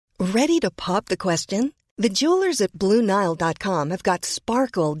Ready to pop the question? The jewelers at BlueNile.com have got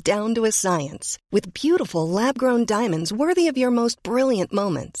sparkle down to a science with beautiful lab-grown diamonds worthy of your most brilliant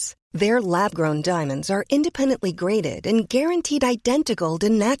moments. Their lab-grown diamonds are independently graded and guaranteed identical to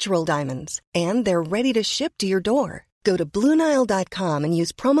natural diamonds, and they're ready to ship to your door. Go to BlueNile.com and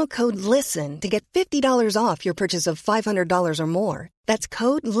use promo code LISTEN to get $50 off your purchase of $500 or more. That's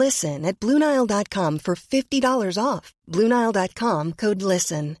code LISTEN at BlueNile.com for $50 off. BlueNile.com, code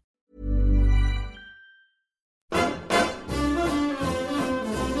LISTEN.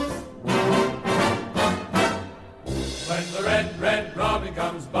 When the red robin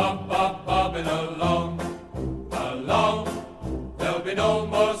comes bobbing along, there'll be no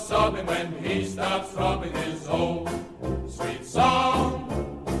more sobbing when he stops throbbing his old sweet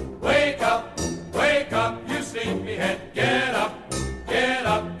song. Wake up, you sleepyhead, get up, get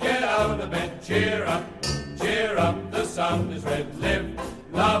out of bed, cheer up, the sun is red, live,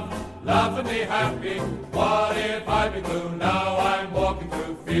 love, and be happy. What if I be blue? Now I'm walking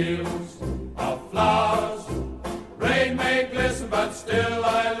through fields of flowers. Rain may glisten, but still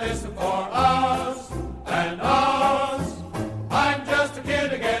I listen for hours and hours. I'm just a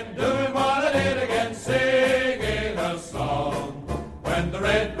kid again, doing what I did again, singing a song. When the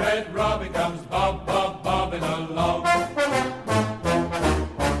red robin comes bobbing along.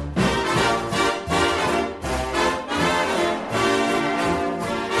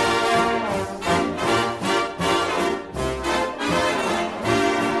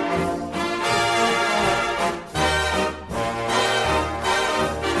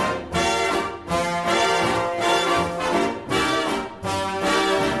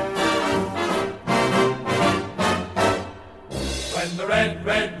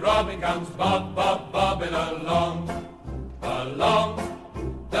 Red robin comes bobbing along.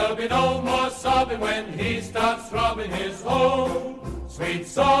 There'll be no more sobbing when he starts throbbing his whole sweet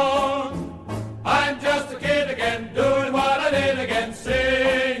song. I'm just a kid again, doing what I did again,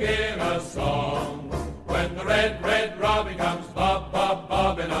 singing a song. When the red robin comes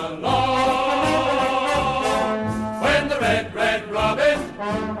bobbing along. When the red robin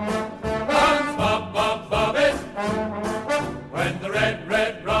comes bobbing. When the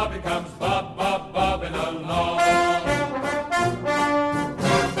red robin comes bobbing along.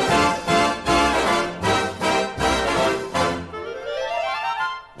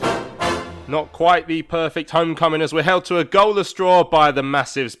 Not quite the perfect homecoming as we're held to a goalless draw by the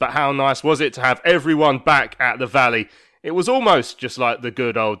Massives, but how nice was it to have everyone back at the Valley? It was almost just like the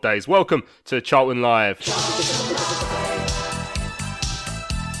good old days. Welcome to Charlton Live.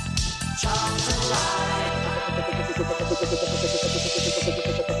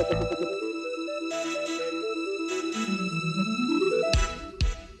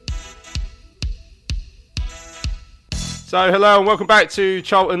 So hello and welcome back to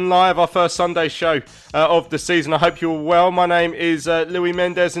Charlton Live, our first Sunday show of the season. I hope you're well. My name is Louis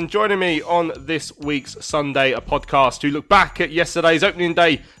Mendes, and joining me on this week's Sunday podcast to look back at yesterday's opening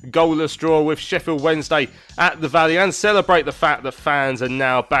day goalless draw with Sheffield Wednesday at the Valley and celebrate the fact that fans are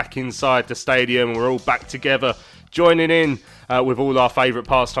now back inside the stadium and we're all back together, joining in with all our favourite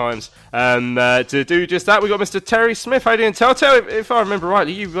pastimes. To do just that, we've got Mr. Terry Smith. How are you doing? Tell, if I remember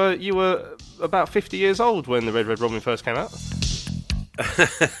rightly, you were about 50 years old when the Red Robin first came out.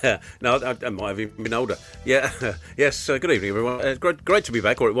 No, I might have even been older. Yeah, yes. Good evening, everyone. Great to be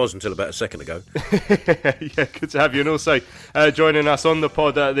back, or it was until about a second ago. Yeah, good to have you. And also joining us on the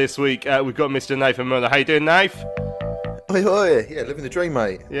pod this week, we've got Mr. Nathan Muller. How you doing, Nath? Oi. Yeah, living the dream,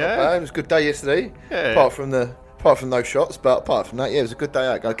 mate. Yeah, it was a good day yesterday. Yeah. Apart from those shots, but apart from that, yeah, it was a good day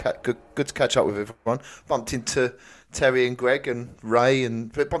out. Good to catch up with everyone. Bumped into Terry and Greg and Ray,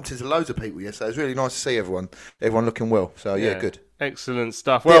 and bumped into loads of people yesterday. It was really nice to see everyone looking well. So yeah, good. Excellent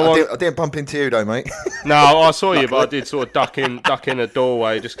stuff. Well, I didn't bump into you though, mate. No, I saw you, but I did sort of duck in a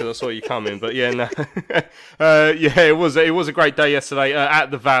doorway just because I saw you coming. But yeah, no. It was a great day yesterday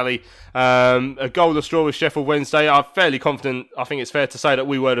at the Valley. A goalless draw with Sheffield Wednesday. I'm fairly confident. I think it's fair to say that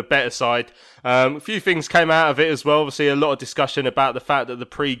we were the better side. A few things came out of it as well. Obviously, a lot of discussion about the fact that the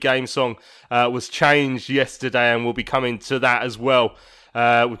pre-game song was changed yesterday, and we'll be coming to that as well.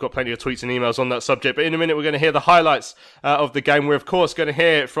 We've got plenty of tweets and emails on that subject, but in a minute we're going to hear the highlights of the game. We're of course going to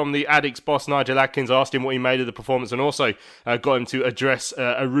hear from the Addicts boss Nigel Adkins. I asked him what he made of the performance, and also got him to address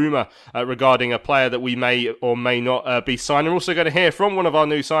a rumour regarding a player that we may or may not be signing. We're also going to hear from one of our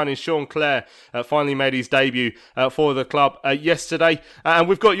new signings, Sean Clare, finally made his debut for the club yesterday, and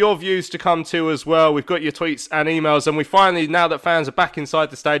we've got your views to come to as well. We've got your tweets and emails, and we finally, now that fans are back inside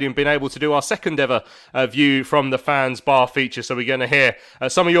the stadium, been able to do our second ever view from the fans bar feature. So we're going to hear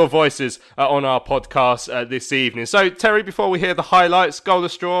some of your voices on our podcast this evening. So, Terry, before we hear the highlights, Goal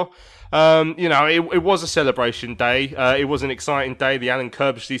of Straw, it was a celebration day. It was an exciting day. The Alan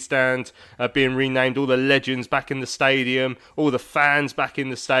Curbishley stand being renamed, all the legends back in the stadium, all the fans back in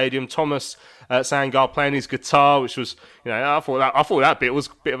the stadium. Thomas Sangard playing his guitar, which was, I thought that bit was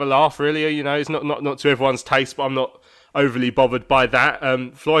a bit of a laugh, really. It's not to everyone's taste, but I'm not overly bothered by that.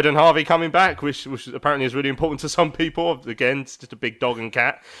 Floyd and Harvey coming back, which apparently is really important to some people. Again, it's just a big dog and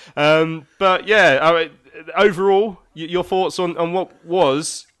cat. But yeah, overall, your thoughts on what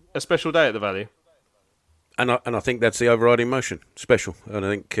was a special day at the Valley? And I think that's the overriding emotion, special. And I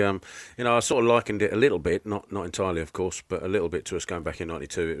think, I sort of likened it a little bit, not entirely, of course, but a little bit to us going back in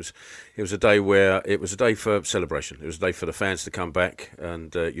 '92. It was a day where it was a day for celebration. It was a day for the fans to come back.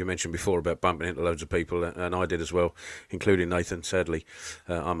 And you mentioned before about bumping into loads of people, and I did as well, including Nathan. Sadly,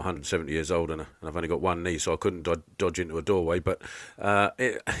 I'm 170 years old and I've only got one knee, so I couldn't dodge into a doorway. But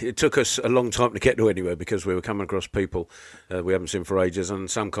it took us a long time to get to anywhere because we were coming across people we haven't seen for ages,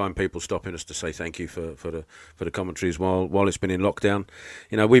 and some kind people stopping us to say thank you for the commentaries while it's been in lockdown.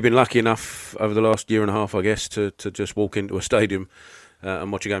 We've been lucky enough over the last year and a half, I guess, to just walk into a stadium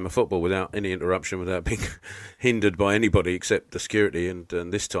and watch a game of football without any interruption, without being hindered by anybody except the security. And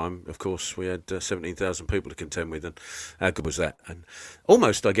this time, of course, we had 17,000 people to contend with, and how good was that? And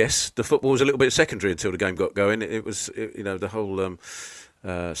almost, I guess, the football was a little bit secondary until the game got going. It was, the whole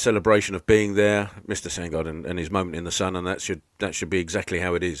celebration of being there, Mr. Sangard and his moment in the sun, and that should be exactly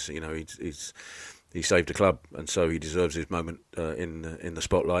how it is. He saved the club, and so he deserves his moment in the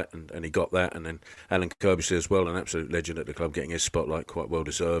spotlight, and he got that. And then Alan Curbishley as well, an absolute legend at the club, getting his spotlight, quite well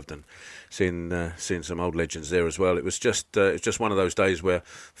deserved. And seeing some old legends there as well. It was just one of those days where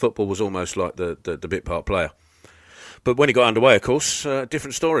football was almost like the bit part player. But when it got underway, of course,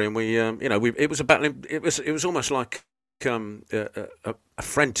 different story. And it was a battling. It was almost like a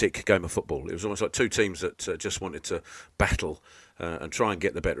frantic game of football. It was almost like two teams that just wanted to battle and try and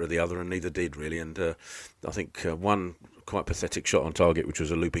get the better of the other, and neither did really. And I think one quite pathetic shot on target, which was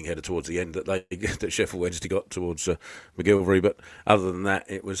a looping header towards the end that Sheffield Wednesday got towards McGilvery. But other than that,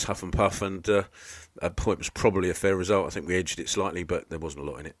 it was huff and puff, and a point was probably a fair result. I think we edged it slightly, but there wasn't a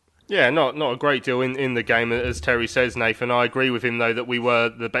lot in it. Yeah, not a great deal in the game, as Terry says, Nathan. I agree with him though that we were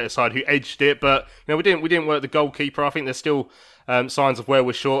the better side who edged it, but we didn't work the goalkeeper. I think there's still signs of where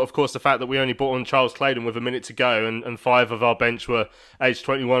we're short. Of course, the fact that we only brought on Charles Claydon with a minute to go and 5 of our bench were aged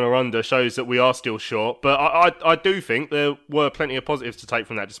 21 or under shows that we are still short. But I do think there were plenty of positives to take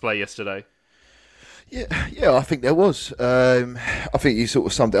from that display yesterday. Yeah, I think there was. I think you sort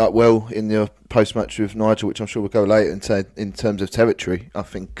of summed it up well in your post-match with Nigel, which I'm sure we'll go later in terms of territory. I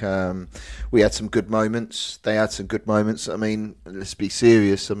think we had some good moments. They had some good moments. I mean, let's be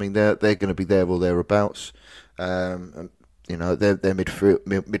serious. I mean, they're going to be there or thereabouts. They're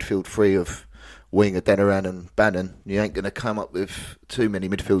midfield free of Wing, Adeniran and Bannon. You ain't going to come up with too many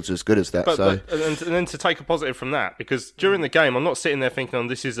midfielders as good as that. And then to take a positive from that, because during the game, I'm not sitting there thinking,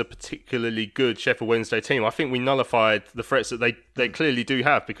 this is a particularly good Sheffield Wednesday team. I think we nullified the threats that they clearly do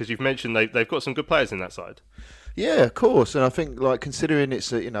have, because you've mentioned they've got some good players in that side. Yeah, of course. And I think, considering it's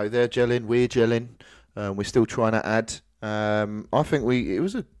they're gelling, we're gelling, we're still trying to add. I think we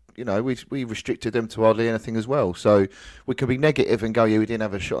restricted them to hardly anything as well. So we can be negative and go, we didn't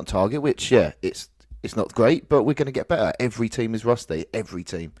have a shot on target, which, it's not great, but we're going to get better. Every team is rusty. Every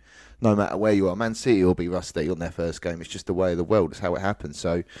team. No matter where you are. Man City will be rusty on their first game. It's just the way of the world. It's how it happens.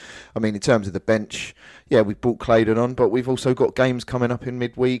 So, I mean, in terms of the bench, we brought Claydon on, but we've also got games coming up in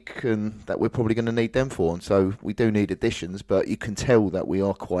midweek and that we're probably going to need them for. And so we do need additions, but you can tell that we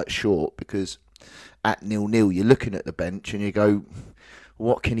are quite short because at 0-0, you're looking at the bench and you go,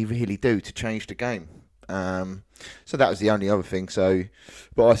 what can he really do to change the game? So that was the only other thing. So,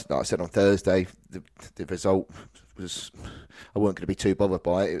 but like I said on Thursday, the result was, I weren't going to be too bothered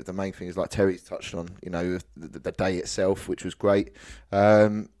by it. The main thing is, like Terry's touched on, the day itself, which was great.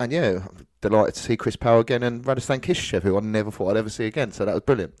 And delighted to see Chris Powell again and Radostan Kishishev, who I never thought I'd ever see again. So that was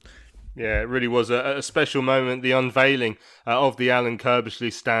brilliant. Yeah, it really was a special moment, the unveiling of the Alan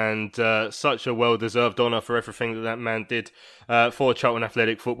Curbishley stand. Such a well-deserved honour for everything that man did for Charlton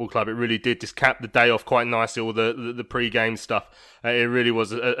Athletic Football Club. It really did just cap the day off quite nicely, all the pre-game stuff. It really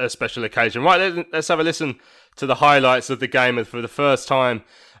was a special occasion. Right, let's have a listen to the highlights of the game. And for the first time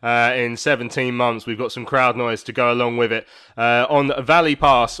in 17 months, we've got some crowd noise to go along with it. On Valley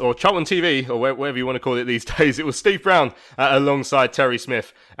Pass, or Charlton TV, or whatever you want to call it these days, it was Steve Brown alongside Terry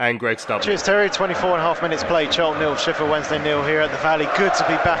Smith and Greg Stubb. Cheers, Terry. 24.5 minutes played. Charlton 0, Sheffield Wednesday 0 here at the Valley. Good to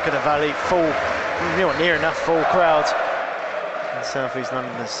be back at the Valley. Full, near enough full crowd. And South East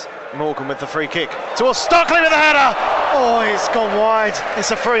Londoners, Morgan with the free kick towards Stockley with the header. Oh, it's gone wide.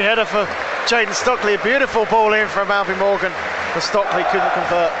 It's a free header for Jayden Stockley. A beautiful ball in from Albie Morgan, but Stockley couldn't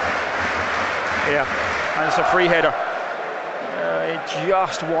convert. Yeah, and it's a free header.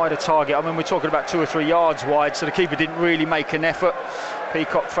 Just wide of target. I mean, we're talking about 2 or 3 yards wide, so the keeper didn't really make an effort,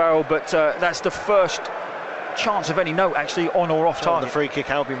 Peacock Farrell, but that's the first chance of any note, actually, on or off target. The free kick,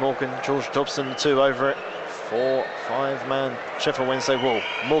 Albie Morgan, George Dobson, 2 over it. 4-5 man Sheffield Wednesday wall.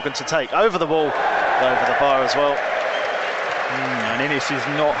 Morgan to take over the wall, over the bar as well. And Innes is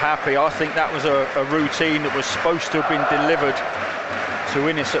not happy. I think that was a routine that was supposed to have been delivered to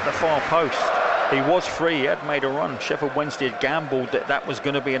Innes at the far post. He was free, he had made a run. Sheffield Wednesday had gambled that was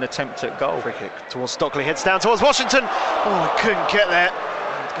going to be an attempt at goal. Free kick towards Stockley, heads down towards Washington. Oh, he couldn't get there.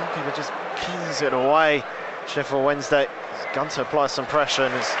 The goalkeeper just keys it away. Sheffield Wednesday, Gunter applies some pressure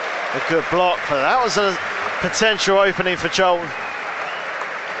and it's a good block, but that was a potential opening for Charlton.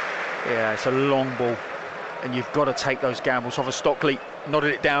 Yeah, it's a long ball, and you've got to take those gambles. Off of Stockley,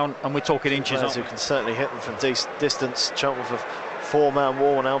 nodded it down, and we're talking inches. Who can certainly hit them from distance. Charlton with a 4-man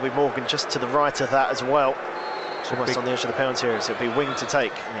wall, and Albie Morgan just to the right of that as well. It's almost on the edge of the penalty area, so it'll be wing to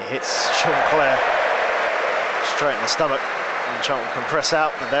take, and it hits Sean Clare straight in the stomach. And Charlton can press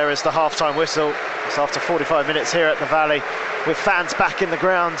out, and there is the half-time whistle. It's after 45 minutes here at the Valley, with fans back in the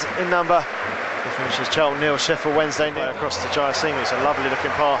ground in number. It finishes Charlton 0, Sheffield Wednesday 0. Across to Jayasimi. It's a lovely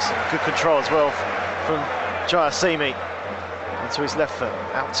looking pass and good control as well from Jayasimi. Into his left foot,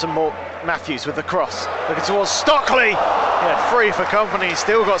 out to Matthews with the cross. Looking towards Stockley. Yeah, free for company,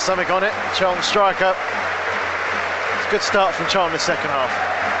 still got something on it. Charlton striker. It's a good start from Charlton in the second half.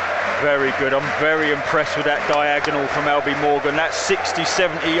 Very good. I'm very impressed with that diagonal from Albie Morgan. That's 60,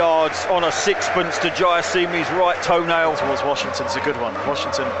 70 yards on a sixpence to Jayasimi's right toenail. Towards Washington's a good one.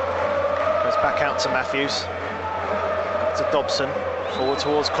 Washington goes back out to Matthews. To Dobson. Forward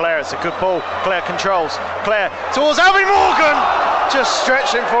towards Clare. It's a good ball. Clare controls. Clare towards Albie Morgan. Just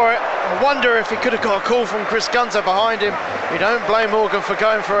stretching for it. I wonder if he could have got a call from Chris Gunter behind him. We don't blame Morgan for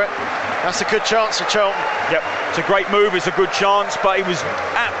going for it. That's a good chance for Charlton. Yep, it's a great move, it's a good chance, but he was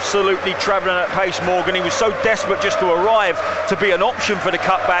absolutely travelling at pace, Morgan. He was so desperate just to arrive to be an option for the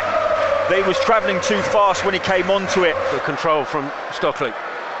cutback that he was travelling too fast when he came onto it. Good control from Stockley.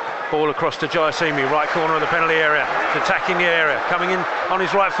 Ball across to Jayasimi, right corner of the penalty area, attacking the area, coming in on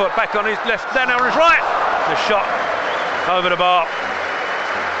his right foot, back on his left, then on his right. The shot over the bar.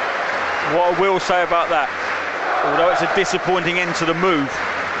 What I will say about that, although it's a disappointing end to the move,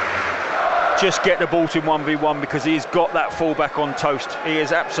 just get the ball to 1v1 because he's got that fullback on toast. He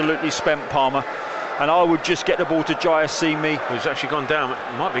is absolutely spent, Palmer, and I would just get the ball to Jayasimi, who's actually gone down.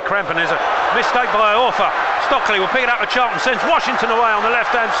 It might be cramping. There's a mistake by Orfer. Stockley will pick it up with Charlton, sends Washington away on the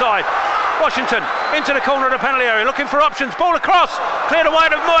left-hand side. Washington into the corner of the penalty area, looking for options. Ball across, cleared away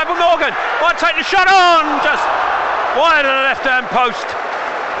to Morgan. Might take the shot on, just wide of the left-hand post,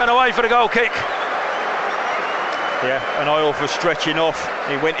 and away for the goal kick. Yeah, and Iorfa stretching off.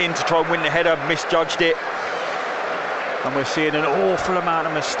 He went in to try and win the header, misjudged it. And we're seeing an awful amount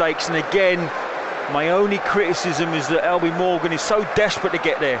of mistakes. And again, my only criticism is that Albie Morgan is so desperate to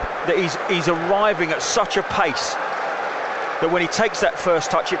get there, that he's arriving at such a pace that when he takes that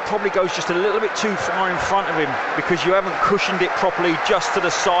first touch, it probably goes just a little bit too far in front of him because you haven't cushioned it properly just to the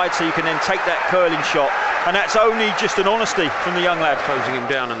side so you can then take that curling shot. And that's only just an honesty from the young lad. Closing him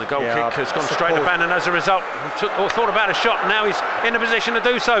down, and the goal kick has gone straight to Bannon as a result. Thought about a shot, and now he's in a position to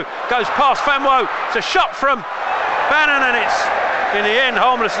do so. Goes past Fanwo. It's a shot from Bannon, and it's in the end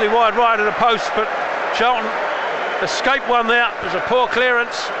harmlessly wide right of the post, but Charlton escaped one there. There's a poor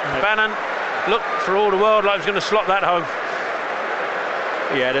clearance. Bannon looked for all the world like he was going to slot that home.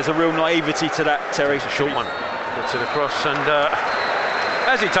 Yeah, there's a real naivety to that, Terry. It's a short one. Gets it across, and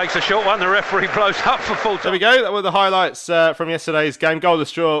as he takes a short one, the referee blows up for full time. There we go. That were the highlights from yesterday's game. Goal of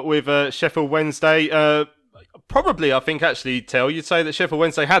straw with Sheffield Wednesday. Probably, I think, actually, you'd say that Sheffield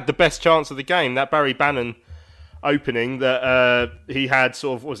Wednesday had the best chance of the game. That Barry Bannon opening that he had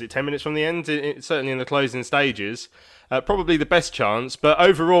sort of, was it 10 minutes from the end? Certainly in the closing stages. Probably the best chance, but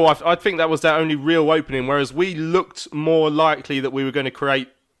overall I think that was their only real opening, whereas we looked more likely that we were going to create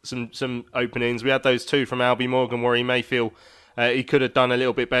some openings. We had those two from Albie Morgan where he may feel he could have done a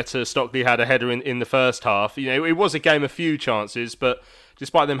little bit better. Stockley had a header in the first half. You know, it was a game of few chances, but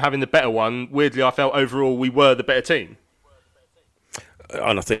despite them having the better one, weirdly I felt overall we were the better team.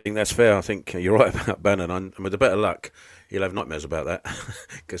 And I think that's fair. I think you're right about Bannon, and with a bit of luck he'll have nightmares about that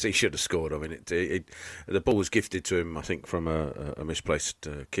because he should have scored. I mean, the ball was gifted to him, I think, from a misplaced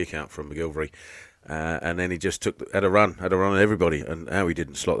kick out from McGilvery, And then he just had a run at everybody, and how he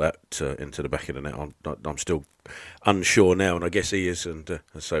didn't slot that into the back of the net, I'm still unsure now, and I guess he is, and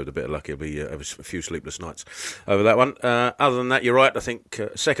so with a bit of luck he'll be have a few sleepless nights over that one. Other than that, you're right. I think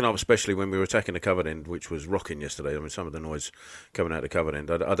second half, especially when we were attacking the covered end, which was rocking yesterday. I mean, some of the noise coming out of the covered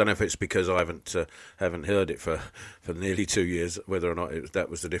end. I don't know if it's because I haven't heard it for nearly 2 years, whether or not that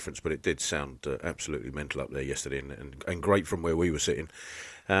was the difference, but it did sound absolutely mental up there yesterday, and great from where we were sitting.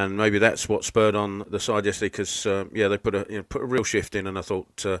 And maybe that's what spurred on the side yesterday, because they put a real shift in, and I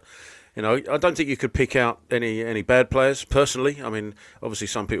thought, I don't think you could pick out any bad players personally. I mean, obviously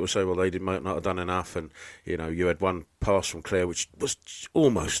some people say, well, they might not have done enough, and you had one pass from Clare which was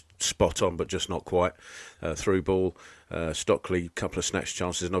almost spot on, but just not quite. Through ball, Stockley, couple of snatch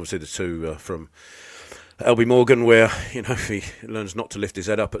chances, and obviously the two from Albie Morgan, where if he learns not to lift his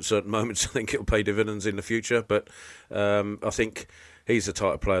head up at certain moments, I think it'll pay dividends in the future. But I think he's the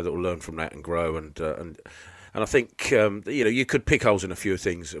type of player that will learn from that and grow, and I think you could pick holes in a few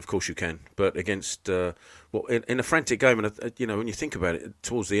things. Of course you can, but against in a frantic game, and when you think about it,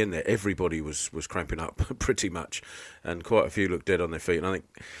 towards the end there, everybody was cramping up pretty much, and quite a few looked dead on their feet. And I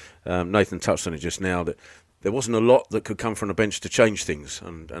think Nathan touched on it just now, that there wasn't a lot that could come from the bench to change things,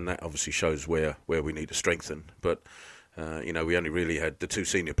 and that obviously shows where we need to strengthen. But we only really had the two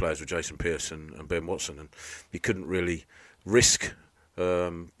senior players with Jason Pearce and Ben Watson, and you couldn't really risk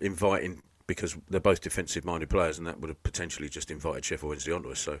inviting, because they're both defensive-minded players, and that would have potentially just invited Sheffield Wednesday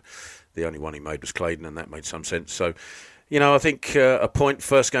onto us. So the only one he made was Claydon, and that made some sense. So, I think a point,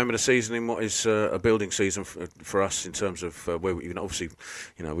 first game of the season in what is a building season for us in terms of where we, obviously,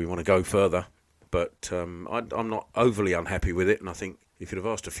 we want to go further. But I'm not overly unhappy with it, and I think if you'd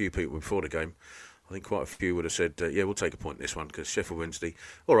have asked a few people before the game, I think quite a few would have said, we'll take a point in this one, because Sheffield Wednesday,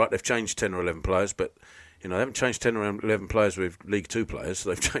 all right, they've changed 10 or 11 players, but they haven't changed 10 or 11 players with League Two players.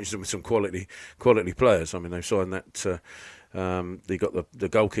 They've changed them with some quality players. I mean, they've signed that. They got the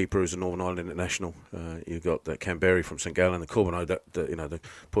goalkeeper who's a Northern Ireland international. You've got that Canberry from St Gallen, the Corbeau, the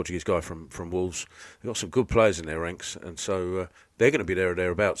Portuguese guy from Wolves. They've got some good players in their ranks, and so they're going to be there or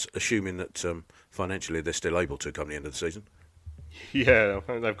thereabouts, assuming that financially they're still able to come the end of the season. Yeah,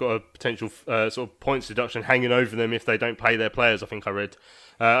 they've got a potential sort of points deduction hanging over them if they don't pay their players, I think I read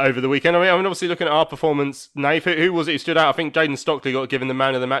over the weekend. I mean, obviously looking at our performance, Nave, who was it who stood out? I think Jayden Stockley got given the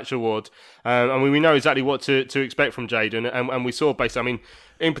Man of the Match award. We know exactly what to expect from Jayden, and we saw basically, I mean,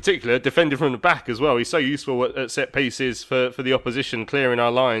 in particular, defending from the back as well. He's so useful at set pieces for the opposition, clearing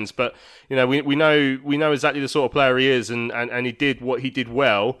our lines. But we know exactly the sort of player he is, and he did what he did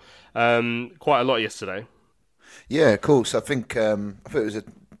well quite a lot yesterday. Yeah, of course. I think it was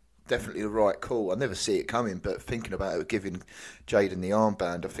definitely the right call. I never see it coming, but thinking about it, giving Jayden the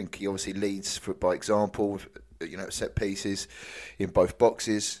armband, I think he obviously leads by example, set pieces in both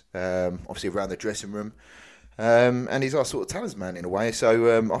boxes, obviously around the dressing room. And he's our sort of talisman in a way.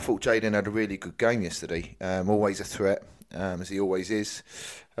 So I thought Jayden had a really good game yesterday. Always a threat, as he always is.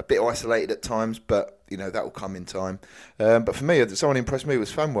 A bit isolated at times, but that will come in time. But for me, someone impressed me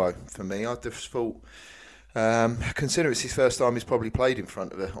was Fanwo. For me, I just thought, consider it's his first time he's probably played in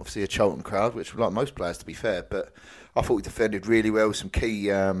front of obviously a Charlton crowd, which like most players to be fair, but I thought he defended really well, some key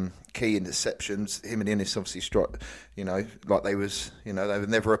interceptions. Him and Innes obviously struck, like they were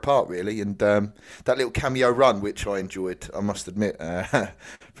never apart really, and that little cameo run which I enjoyed, I must admit,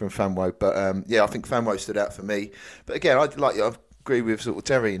 from Fanwo. But I think Fanwo stood out for me. But again, I agree with sort of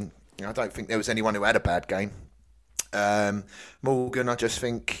Terry, and I don't think there was anyone who had a bad game. Morgan, I just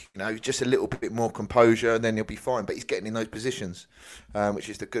think just a little bit more composure, and then he'll be fine. But he's getting in those positions, which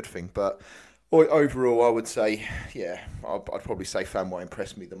is the good thing. But overall, I would say, I'd probably say Fanwo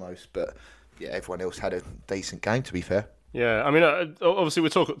impressed me the most. But everyone else had a decent game, to be fair. Yeah, I mean, obviously we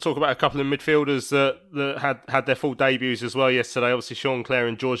talk about a couple of midfielders that had their full debuts as well yesterday. Obviously, Sean Clare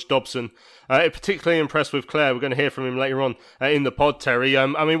and George Dobson. Particularly impressed with Clare. We're going to hear from him later on in the pod, Terry.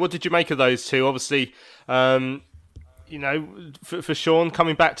 I mean, what did you make of those two? Obviously, for Sean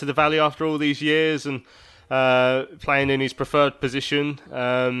coming back to the Valley after all these years and playing in his preferred position,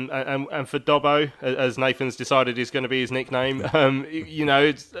 and for Dobbo, as Nathan's decided is going to be his nickname,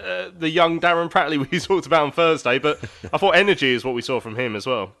 it's the young Darren Pratley we talked about on Thursday, but I thought energy is what we saw from him as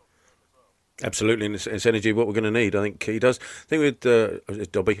well. Absolutely, and it's energy what we're going to need. I think he does. I think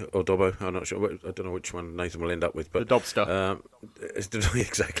with Dobby or Dobbo, I'm not sure. I don't know which one Nathan will end up with, but the Dobster.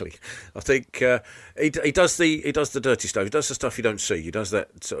 Exactly. I think he does the dirty stuff. He does the stuff you don't see. He does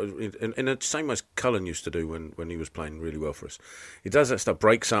that sort of, in the same way as Cullen used to do when he was playing really well for us. He does that stuff,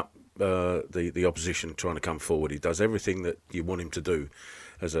 breaks up the opposition trying to come forward. He does everything that you want him to do.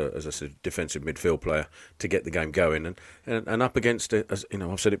 as a defensive midfield player to get the game going, and up against it, as you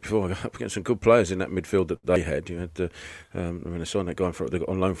know, I've said it before, up against some good players in that midfield that they had. You had I saw that guy they got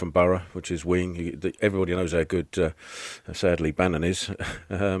on loan from Borough, which is wing. Everybody knows how good, sadly, Bannon is,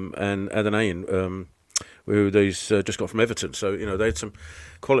 and Adanayan, who they's just got from Everton. So they had some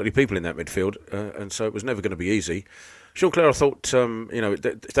quality people in that midfield, and so it was never going to be easy. Sean Clare, I thought,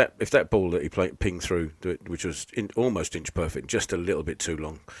 if that ball that he pinged through, which was almost inch perfect, just a little bit too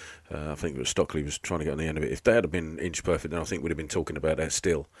long. I think it was Stockley was trying to get on the end of it. If that had been inch perfect, then I think we'd have been talking about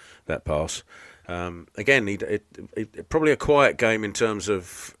that pass. Again, it probably a quiet game in terms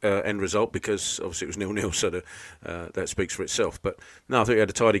of end result, because obviously it was 0-0, so that speaks for itself. But no, I think he had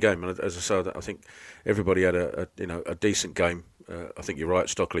a tidy game, and as I said, I think everybody had a decent game. I think you're right.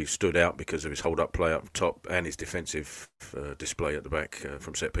 Stockley stood out because of his hold-up play up top and his defensive display at the back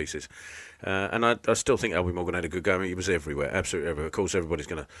from set pieces. And I still think Albie Morgan had a good game. He was everywhere, absolutely everywhere. Of course, everybody's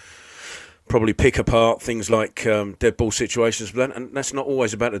going to probably pick apart things like dead ball situations, and that's not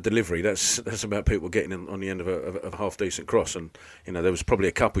always about the delivery. That's about people getting on the end of a half decent cross. And there was probably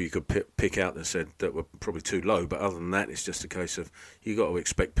a couple you could pick out that were probably too low. But other than that, it's just a case of you got to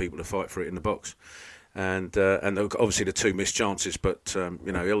expect people to fight for it in the box. And obviously the two missed chances, but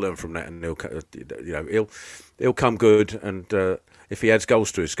he'll learn from that, and he'll come good. And if he adds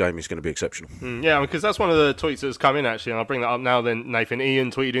goals to his game, he's going to be exceptional. Yeah, because that's one of the tweets that's come in actually, and I'll bring that up now. Then Nathan Ian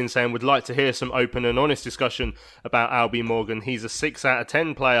tweeted in saying, "Would like to hear some open and honest discussion about Albie Morgan. He's a 6 out of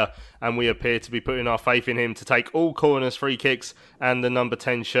 10 player, and we appear to be putting our faith in him to take all corners, free kicks, and the number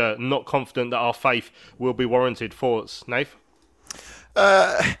 10 shirt. Not confident that our faith will be warranted." Thoughts, Nath?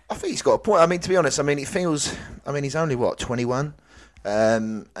 I think he's got a point. I mean, to be honest, it feels. He's only 21,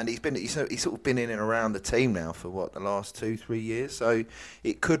 and he's sort of been in and around the team now for the last 2-3 years. So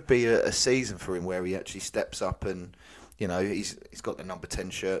it could be a season for him where he actually steps up, and he's got the number 10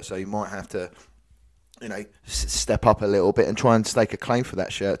 shirt, so he might have to step up a little bit and try and stake a claim for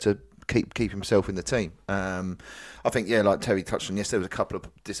that shirt to keep himself in the team. I think, like Terry touched on yesterday, there was a couple of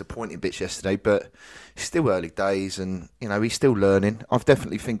disappointing bits yesterday, but it's still early days, and he's still learning. I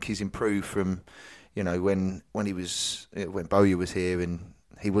definitely think he's improved from when Bowyer was here and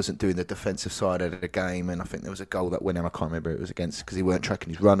he wasn't doing the defensive side of the game, and I think there was a goal that went in, I can't remember who it was against, because he weren't tracking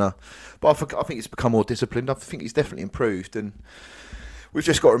his runner. But I think he's become more disciplined. I think he's definitely improved, and we've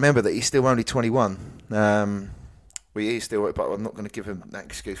just got to remember that he's still only 21. But I'm not going to give him that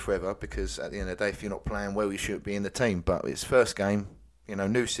excuse forever, because at the end of the day, if you're not playing well, you shouldn't be in the team. But it's first game,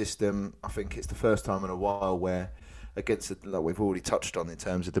 new system. I think it's the first time in a while where, against like we've already touched on in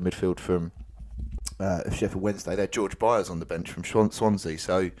terms of the midfield from Sheffield Wednesday, they had George Byers on the bench from Swansea.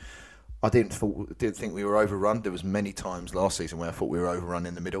 So I didn't think we were overrun. There was many times last season where I thought we were overrun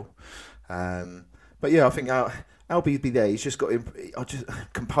in the middle. But yeah, I think Albie be there. He's just got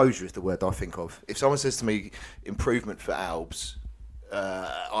composure is the word I think of. If someone says to me improvement for Albs,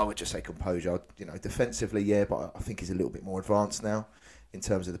 I would just say composure. Defensively, yeah, but I think he's a little bit more advanced now in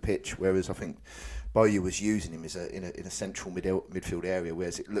terms of the pitch. Whereas I think Bowyer was using him as in a central midfield area,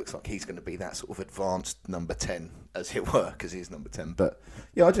 whereas it looks like he's going to be that sort of advanced number 10, as it were, because he's number 10. But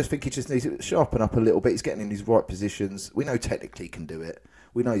yeah, I just think he just needs to sharpen up a little bit. He's getting in his right positions. We know technically he can do it.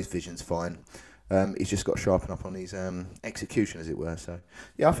 We know his vision's fine. He's just got to sharpen up on his execution, as it were. So,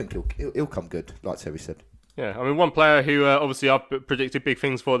 yeah, I think he'll come good, like Terry said. Yeah, one player who obviously I've predicted big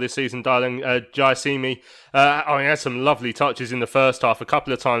things for this season, darling, Jai Simi. He had some lovely touches in the first half, a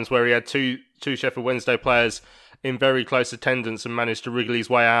couple of times where he had two Sheffield Wednesday players in very close attendance and managed to wriggle his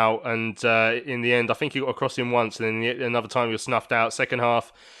way out. And in the end, I think he got across him once, and then another time he was snuffed out. Second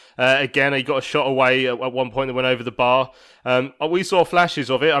half, again, he got a shot away at one point that went over the bar. We saw flashes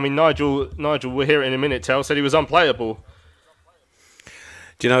of it. Nigel, we'll hear it in a minute, said he was unplayable.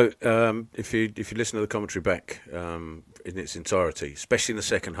 Do you know, if you listen to the commentary back in its entirety, especially in the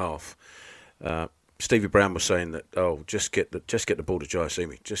second half, Stevie Brown was saying that, just get the ball to Jai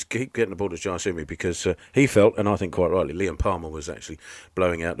Simi. Just keep getting the ball to Jai Simi, because he felt, and I think quite rightly, Liam Palmer was actually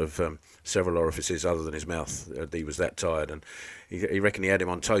blowing out of several orifices other than his mouth. He was that tired, and he reckoned he had him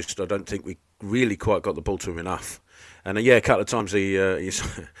on toast. I don't think we really quite got the ball to him enough. And a couple of times there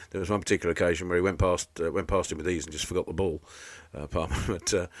was one particular occasion where he went past him with ease and just forgot the ball. Palmer.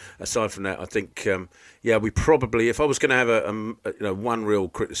 But aside from that, I think we probably, if I was going to have one real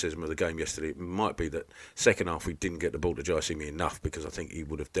criticism of the game yesterday, it might be that second half we didn't get the ball to Jai Simi enough, because I think he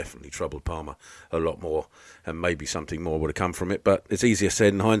would have definitely troubled Palmer a lot more, and maybe something more would have come from it. But it's easier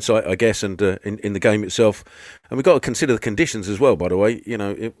said in hindsight, I guess, and in the game itself. And we've got to consider the conditions as well, by the way.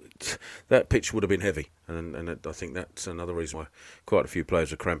 That pitch would have been heavy, and I think that's another reason why quite a few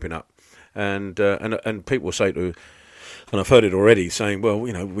players are cramping up. And people will say to I've heard it already saying, well,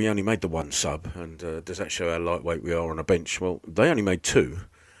 we only made the one sub, and does that show how lightweight we are on a bench? Well, they only made two,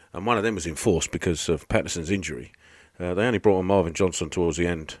 and one of them was enforced because of Patterson's injury. They only brought on Marvin Johnson towards the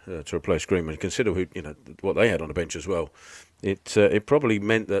end to replace Greenman. Consider what they had on the bench as well. It probably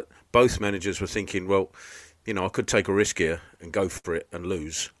meant that both managers were thinking, well, I could take a risk here and go for it and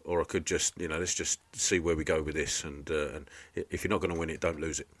lose, or I could just, let's just see where we go with this. And if you're not going to win it, don't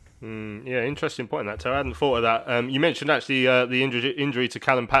lose it. Yeah, interesting point that. So I hadn't thought of that. You mentioned actually the injury to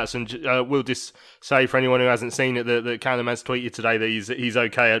Callum Patterson. We'll just say for anyone who hasn't seen it that Callum has tweeted today that he's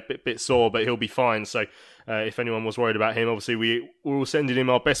okay, a bit sore, but he'll be fine. So if anyone was worried about him, obviously we're all sending him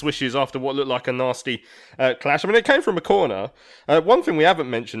our best wishes after what looked like a nasty clash. I mean, it came from a corner. One thing we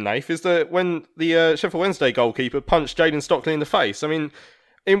haven't mentioned, Nath, is that when the Sheffield Wednesday goalkeeper punched Jayden Stockley in the face, I mean,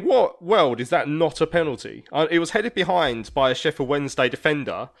 in what world is that not a penalty? It was headed behind by a Sheffield Wednesday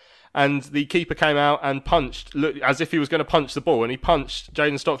defender, and the keeper came out and punched, as if he was going to punch the ball, and he punched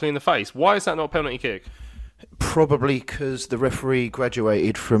Jayden Stockley in the face. Why is that not a penalty kick? Probably because the referee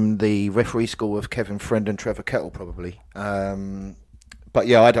graduated from the referee school of Kevin Friend and Trevor Kettle, probably. But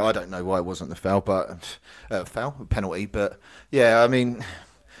yeah, I don't know why it wasn't the foul, but penalty. But yeah, I mean,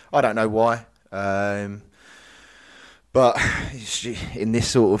 I don't know why. But in this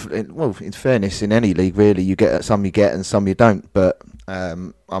sort of, in fairness, in any league really, you get some you get and some you don't. But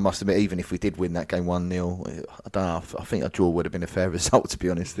I must admit, even if we did win that game 1-0, I don't know. I think a draw would have been a fair result. To be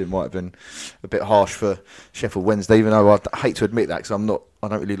honest, it might have been a bit harsh for Sheffield Wednesday. Even though I hate to admit that, because I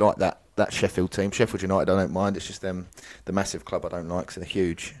don't really like that Sheffield team. Sheffield United, I don't mind. It's just them, the massive club, I don't like because they're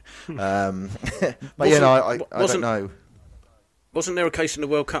huge. But I don't know. Wasn't there a case in the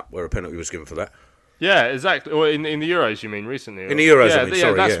World Cup where a penalty was given for that? Yeah, exactly. Or in the Euros, you mean, recently? In the Euros, I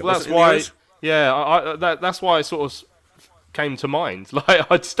mean, that's why. Yeah, that's why it sort of came to mind.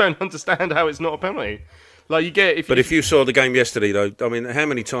 Like, I just don't understand how it's not a penalty. Like, you get if you saw the game yesterday, though, I mean, how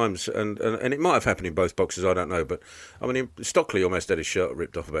many times? And it might have happened in both boxes. I don't know, but I mean, Stockley almost had his shirt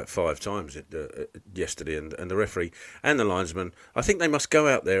ripped off about 5 times yesterday, and the referee and the linesman. I think they must go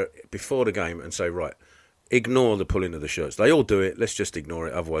out there before the game and say, right, ignore the pulling of the shirts. They all do it. Let's just ignore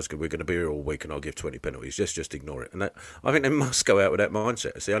it. Otherwise, we're going to be here all week and I'll give 20 penalties. Just ignore it. And I think they must go out with that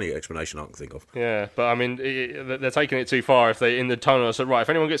mindset. It's the only explanation I can think of. Yeah, but I mean, they're taking it too far if they, in the tunnel, said, right, if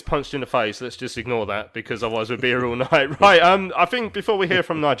anyone gets punched in the face, let's just ignore that because otherwise we'll be here all night. Right, I think before we hear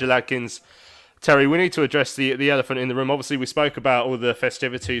from Nigel Adkins, Terry, we need to address the elephant in the room. Obviously, we spoke about all the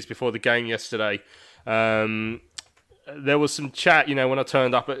festivities before the game yesterday. There was some chat, when I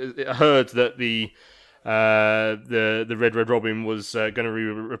turned up, I heard that the Red Red Robin was going to be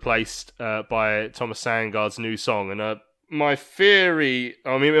replaced by Thomas Sandgaard's new song, and my theory,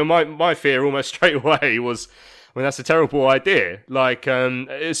 my fear almost straight away was, that's a terrible idea. Like,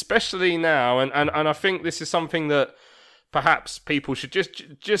 especially now, and I think this is something that perhaps people should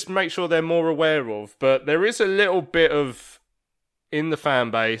just make sure they're more aware of. But there is a little bit of in the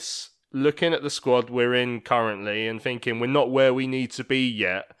fan base looking at the squad we're in currently and thinking we're not where we need to be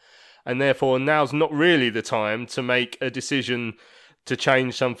yet. And therefore, now's not really the time to make a decision to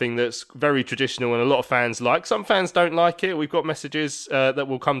change something that's very traditional and a lot of fans like. Some fans don't like it. We've got messages that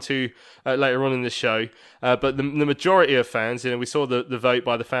we'll come to later on in the show. But the majority of fans, we saw the vote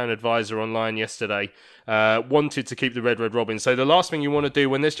by the fan advisor online yesterday, wanted to keep the Red Red Robin. So the last thing you want to do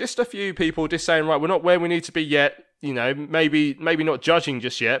when there's just a few people just saying, right, we're not where we need to be yet, maybe not judging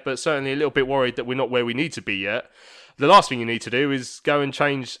just yet, but certainly a little bit worried that we're not where we need to be yet. The last thing you need to do is go and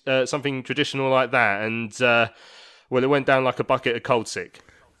change something traditional like that. And, it went down like a bucket of cold sick.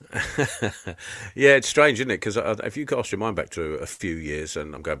 Yeah, it's strange, isn't it? Because if you cast your mind back to a few years,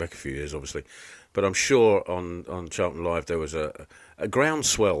 and I'm going back a few years, obviously, but I'm sure on Charlton Live there was a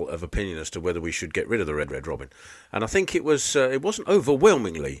groundswell of opinion as to whether we should get rid of the Red Red Robin. And I think it wasn't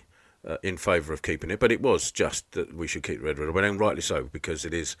overwhelmingly in favour of keeping it, but it was just that we should keep Red Red Robin, and rightly so, because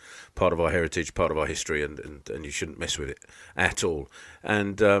it is part of our heritage, part of our history, and you shouldn't mess with it at all.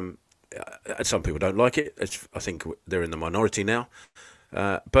 And some people don't like it. I think they're in the minority now.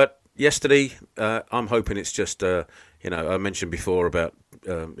 But yesterday, I'm hoping it's just, I mentioned before about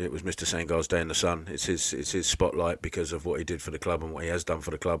it was Mr. Sandgaard's day in the sun. It's his spotlight because of what he did for the club and what he has done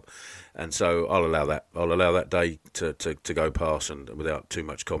for the club. And so I'll allow that. I'll allow that day to go past and without too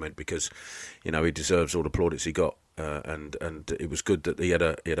much comment because, he deserves all the plaudits he got. And it was good that he had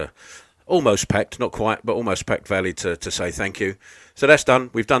a almost packed, not quite, but almost packed Valley to say thank you. So that's done.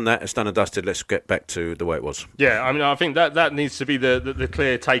 We've done that. It's done and dusted. Let's get back to the way it was. Yeah, I think that needs to be the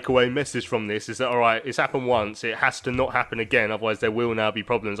clear takeaway message from this is that, all right, it's happened once. It has to not happen again. Otherwise, there will now be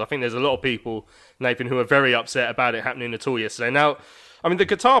problems. I think there's a lot of people, Nathan, who are very upset about it happening at all yesterday. Now, the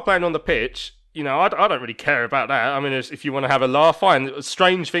guitar playing on the pitch, you know, I don't really care about that. I mean, if you want to have a laugh, fine.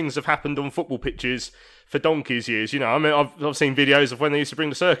 Strange things have happened on football pitches for donkey's years. You know, I mean, I've seen videos of when they used to bring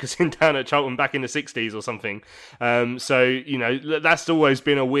the circus in down at Charlton back in the 60s or something. So, you know, that's always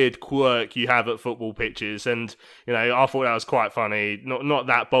been a weird quirk you have at football pitches. And, you know, I thought that was quite funny. Not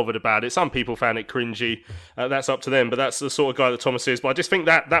that bothered about it. Some people found it cringy. That's up to them. But that's the sort of guy that Thomas is. But I just think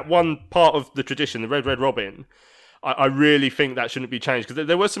that one part of the tradition, the Red Red Robin, I really think that shouldn't be changed, because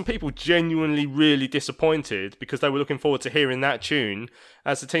there were some people genuinely really disappointed because they were looking forward to hearing that tune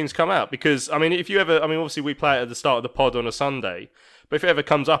as the teams come out. Because, I mean, obviously we play it at the start of the pod on a Sunday, but if it ever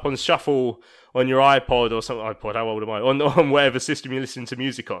comes up on shuffle on your iPod or something, how old am I? On whatever system you listen to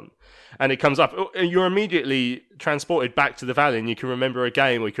music on, and it comes up, you're immediately transported back to the Valley, and you can remember a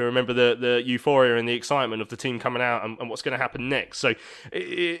game, or you can remember the euphoria and the excitement of the team coming out and what's going to happen next. So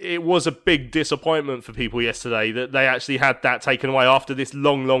it was a big disappointment for people yesterday that they actually had that taken away after this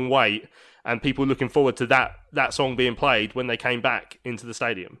long wait, and people looking forward to that song being played when they came back into the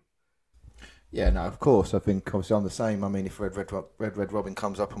stadium. Yeah, no, of course. I think obviously I'm the same. I mean, if Red Red Robin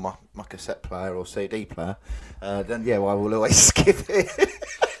comes up on my cassette player or CD player, then I will always skip it.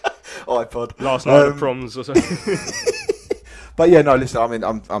 iPod. Last night at proms or something. But yeah, no, listen,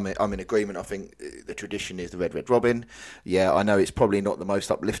 I'm in agreement. I think the tradition is the Red Red Robin. Yeah, I know it's probably not the most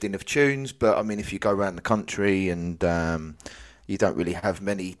uplifting of tunes, but I mean, if you go around the country and you don't really have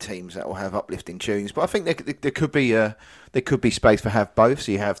many teams that will have uplifting tunes, but I think there could be space for have both.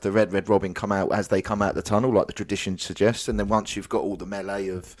 So you have the Red Red Robin come out as they come out the tunnel, like the tradition suggests, and then once you've got all the melee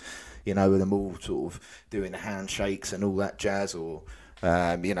of, you know, them all sort of doing the handshakes and all that jazz, or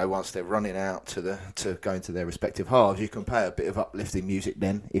you know, once they're running out to go into their respective halves, you can play a bit of uplifting music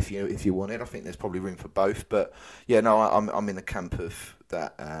then if you want it. I think there's probably room for both, but yeah, no, I'm in the camp of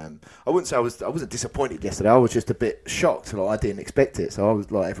that. I wouldn't say I wasn't disappointed yesterday. I was just a bit shocked. Like, I didn't expect it, so I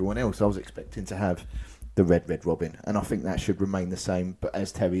was like everyone else. I was expecting to have the Red Red Robin, and I think that should remain the same. But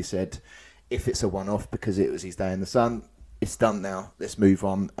as Terry said, if it's a one-off because it was his day in the sun, it's done now. Let's move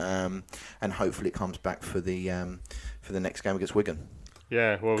on, and hopefully it comes back for the next game against Wigan.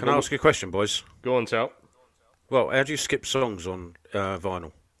 Yeah. Well, can I ask you a question, boys? Go on, Tal. Well, how do you skip songs on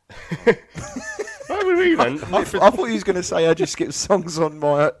vinyl? Why would we then? I thought he was going to say I just skip songs on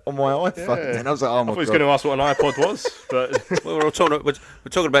my iPhone. Yeah. And I was like, oh my God. I thought he was going to ask what an iPod was, but well, we're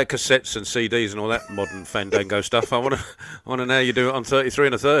talking about cassettes and CDs and all that modern Fandango stuff. I want to know how you do it on 33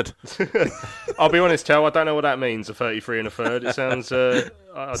 1/3. I'll be honest, Tal, I don't know what that means. A 33 1/3. It sounds.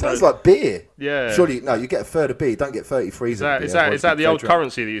 Sounds like beer. Yeah. Surely, no, you get a third of beer. You don't get 33s of beer. Is that the old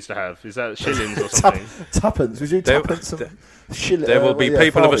currency they used to have? Is that shillings or something? Tuppence. Would you tuppence? There will be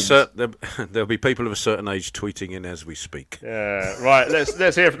people of a certain. There'll be people of a certain age tweeting in as we speak. Yeah, right.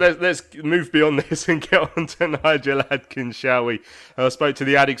 Let's move beyond this and get on to Nigel Adkins, shall we? I spoke to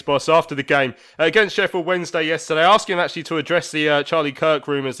the Addicts boss after the game against Sheffield Wednesday yesterday. I asked him actually to address the Charlie Kirk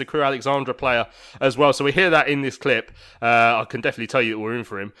rumours, the Crewe Alexandra player as well. So we hear that in this clip. I can definitely tell you that we're in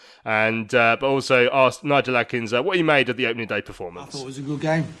for him, and but also asked Nigel Adkins what he made of the opening day performance. I thought it was a good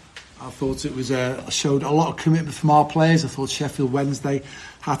game. I thought it was showed a lot of commitment from our players. I thought Sheffield Wednesday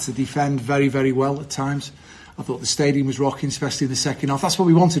had to defend very, very well at times. I thought the stadium was rocking, especially in the second half. That's what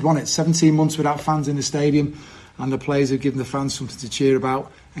we wanted, wasn't it? 17 months without fans in the stadium, and the players have given the fans something to cheer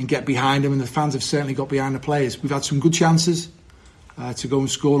about and get behind them, and the fans have certainly got behind the players. We've had some good chances to go and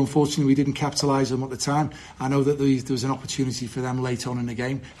score. Unfortunately, we didn't capitalise on them at the time. I know that there was an opportunity for them late on in the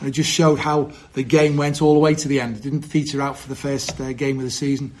game, and it just showed how the game went all the way to the end. It didn't feature out for the first game of the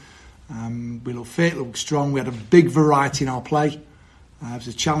season. We looked fit, looked strong. We had a big variety in our play. It was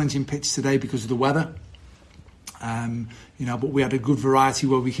a challenging pitch today because of the weather, but we had a good variety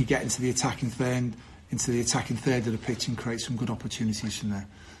where we could get into the attacking third of the pitch and create some good opportunities from there.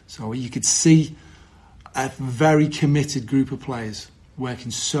 So you could see a very committed group of players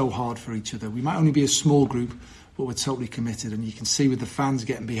working so hard for each other. We might only be a small group, but we're totally committed, and you can see with the fans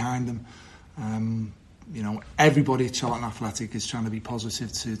getting behind them. Everybody at Charlton Athletic is trying to be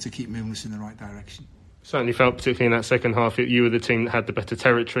positive to keep moving us in the right direction. Certainly felt, particularly in that second half, you were the team that had the better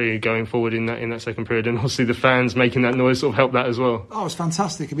territory going forward in that second period, and obviously the fans making that noise sort of helped that as well. Oh, it's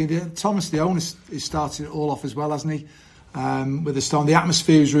fantastic. I mean, Thomas, the owner, has started it all off as well, hasn't he? With the stand, the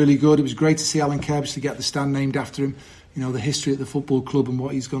atmosphere was really good. It was great to see Alan Kerbs to get the stand named after him. You know, the history at the football club and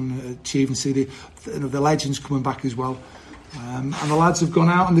what he's going to achieve, and see the legends coming back as well. And the lads have gone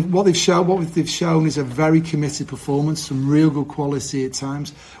out, and what they've shown is a very committed performance, some real good quality at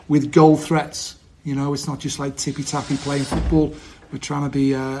times, with goal threats. You know, it's not just like tippy-tappy playing football. We're trying to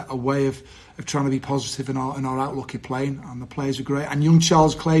be a way of trying to be positive in our outlook at playing, and the players are great. And young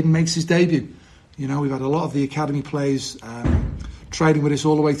Charles Claydon makes his debut. You know, we've had a lot of the academy players trading with us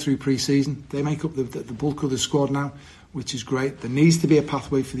all the way through pre-season. They make up the bulk of the squad now, which is great. There needs to be a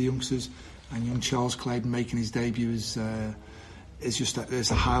pathway for the youngsters, and young Charles Claydon making his debut is just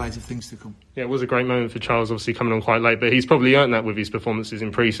there's a highlight of things to come. Yeah, it was a great moment for Charles, obviously coming on quite late, but he's probably earned that with his performances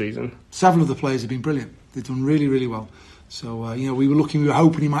in pre-season. Several of the players have been brilliant. They've done really, really well. So, we were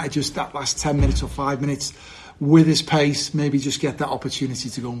hoping he might have just that last 10 minutes or 5 minutes with his pace, maybe just get that opportunity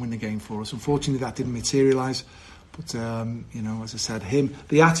to go and win the game for us. Unfortunately, that didn't materialise. But, as I said,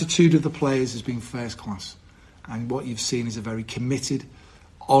 the attitude of the players has been first class. And what you've seen is a very committed,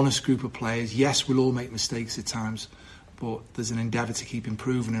 honest group of players. Yes, we'll all make mistakes at times, but there's an endeavour to keep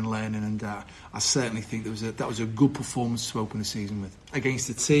improving and learning, and I certainly think that was a good performance to open the season with. Against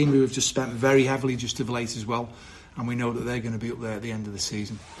a team who have just spent very heavily just of late as well, and we know that they're going to be up there at the end of the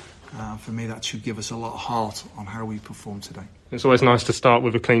season. For me, that should give us a lot of heart on how we perform today. It's always nice to start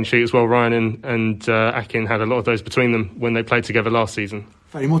with a clean sheet as well. Ryan and Akin had a lot of those between them when they played together last season.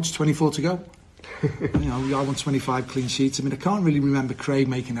 Very much, 24 to go. I won 25 clean sheets. I mean, I can't really remember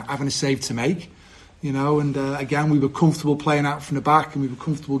Craig having a save to make. Again, we were comfortable playing out from the back, and we were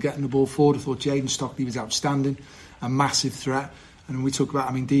comfortable getting the ball forward. I thought Jayden Stockley was outstanding, a massive threat. And when we talk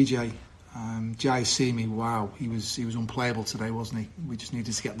about, DJ Jaiyesimi, wow, he was unplayable today, wasn't he? We just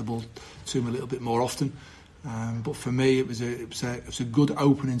needed to get the ball to him a little bit more often. But for me, it was a good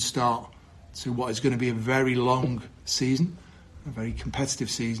opening start to what is going to be a very long season, a very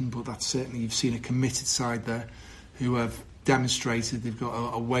competitive season. But that's certainly, you've seen a committed side there who have demonstrated they've got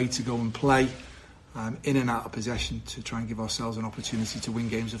a way to go and play. In and out of possession to try and give ourselves an opportunity to win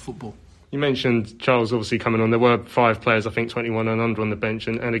games of football. You mentioned Charles obviously coming on. There were 5 players, I think 21 and under on the bench,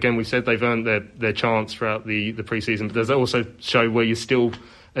 and again we said they've earned their chance throughout the pre-season, but does that also show where you're still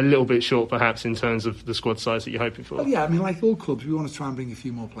a little bit short perhaps in terms of the squad size that you're hoping for? Well, yeah, I mean, like all clubs, we want to try and bring a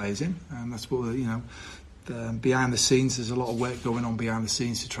few more players in, and that's what behind the scenes, there's a lot of work going on behind the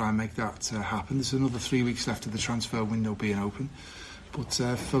scenes to try and make that happen. There's another 3 weeks left of the transfer window being open. But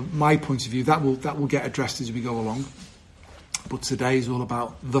from my point of view, that will get addressed as we go along. But today is all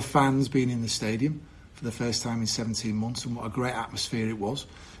about the fans being in the stadium for the first time in 17 months, and what a great atmosphere it was.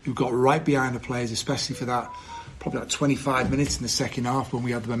 Who got right behind the players, especially for probably 25 minutes in the second half when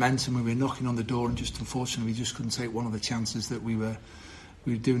we had the momentum, we were knocking on the door, and just unfortunately we just couldn't take one of the chances that we were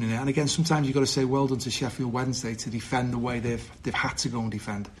doing in it. And again, sometimes you've got to say well done to Sheffield Wednesday to defend the way they've had to go and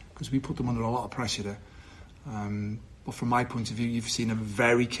defend, because we put them under a lot of pressure there. But from my point of view, you've seen a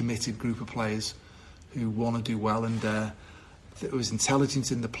very committed group of players who want to do well, and there was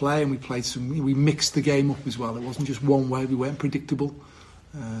intelligence in the play, and we mixed the game up as well. It wasn't just one way, we weren't predictable.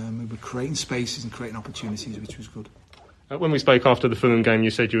 We were creating spaces and creating opportunities, which was good. When we spoke after the Fulham game,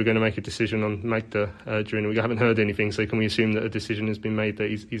 you said you were going to make a decision on Magda during the week. I haven't heard anything, so can we assume that a decision has been made that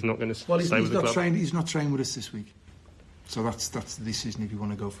he's not going to stay with the club? He's not trained with us this week. So that's the decision if you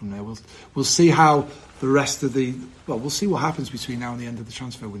want to go from there. We'll see how the rest of we'll see what happens between now and the end of the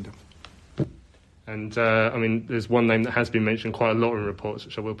transfer window. And there's one name that has been mentioned quite a lot in reports,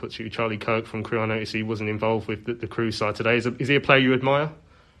 which I will put to you, Charlie Kirk from Crewe. I noticed he wasn't involved with the Crewe side today. Is he a player you admire?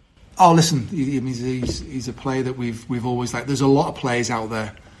 Oh, listen, he's a player that we've always liked. There's a lot of players out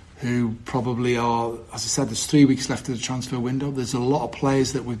there who probably are, as I said, there's 3 weeks left of the transfer window. There's a lot of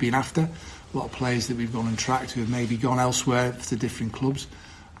players that we've been after. A lot of players that we've gone and tracked who have maybe gone elsewhere to different clubs.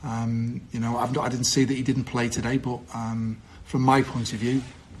 I didn't see that he didn't play today, but from my point of view,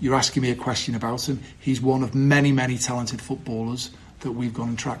 you're asking me a question about him. He's one of many, many talented footballers that we've gone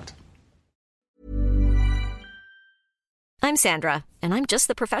and tracked. I'm Sandra, and I'm just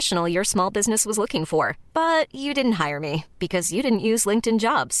the professional your small business was looking for. But you didn't hire me because you didn't use LinkedIn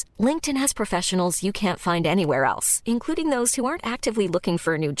Jobs. LinkedIn has professionals you can't find anywhere else, including those who aren't actively looking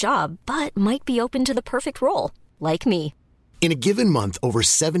for a new job, but might be open to the perfect role, like me. In a given month, over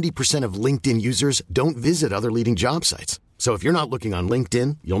 70% of LinkedIn users don't visit other leading job sites. So if you're not looking on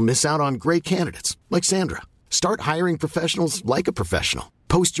LinkedIn, you'll miss out on great candidates, like Sandra. Start hiring professionals like a professional.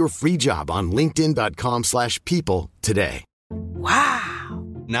 Post your free job on linkedin.com/people today. Wow.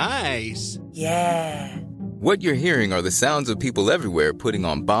 Nice. Yeah. What you're hearing are the sounds of people everywhere putting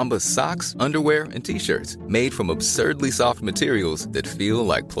on Bombas socks, underwear, and T-shirts made from absurdly soft materials that feel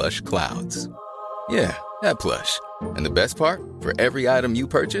like plush clouds. Yeah, that plush. And the best part? For every item you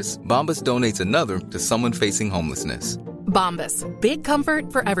purchase, Bombas donates another to someone facing homelessness. Bombas. Big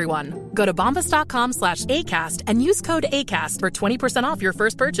comfort for everyone. Go to bombas.com/ACAST and use code ACAST for 20% off your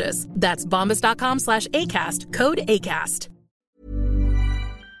first purchase. That's bombas.com/ACAST. Code ACAST.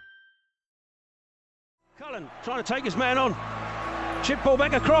 Cullen trying to take his man on. Chip ball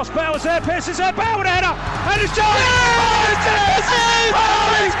back across. Bowers there. Pearce is there. Bauer with a header. And it's Jones.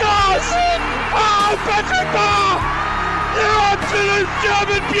 Oh, it's Patrick Barr! You absolute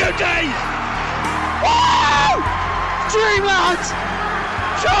German beauty! Woo! Dreamland!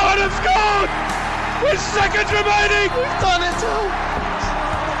 Charlton have scored! With seconds remaining! We've done it all!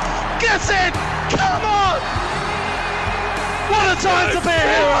 Get in! Come on! What a time to be a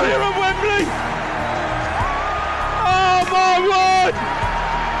hero here at Wembley! Oh my word!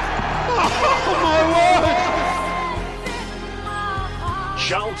 Oh my word!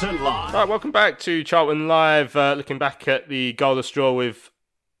 Charlton Live. Right, welcome back to Charlton Live. Looking back at the goalless draw with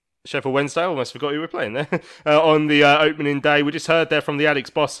Sheffield Wednesday. I almost forgot who were playing there. On the opening day. We just heard there from the Addicts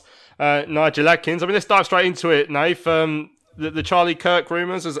boss, Nigel Adkins. I mean, let's dive straight into it, Nath. The Charlie Kirk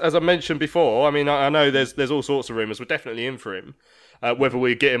rumours, as I mentioned before, I mean, I know there's all sorts of rumours. We're definitely in for him. Whether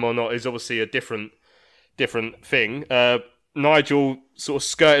we get him or not is obviously a different thing. Nigel sort of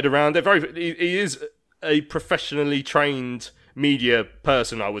skirted around it. He is a professionally trained media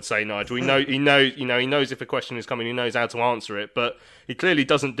person, I would say. Nigel, he knows if a question is coming, he knows how to answer it, but he clearly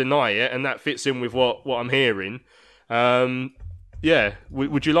doesn't deny it, and that fits in with what I'm hearing. Yeah,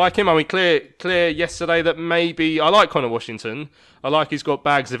 would you like him? I mean, clear yesterday that maybe I like Connor Washington. I like he's got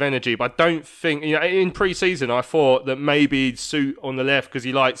bags of energy, but I don't think, in pre-season I thought that maybe he'd suit on the left because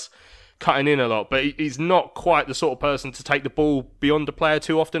he likes cutting in a lot, but he's not quite the sort of person to take the ball beyond the player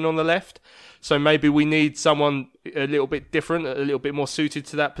too often on the left. So maybe we need someone a little bit different, a little bit more suited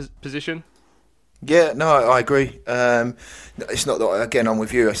to that position. Yeah, no, I agree. It's not that, again, I'm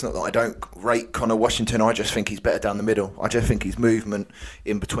with you. It's not that I don't rate Connor Washington. I just think he's better down the middle. I just think his movement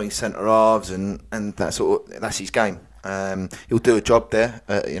in between centre halves and that's his game. He'll do a job there,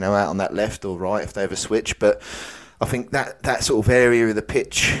 out on that left or right if they ever switch. But I think that sort of area of the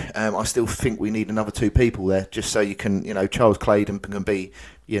pitch, I still think we need another two people there, just so you can, Charles Claydon can be,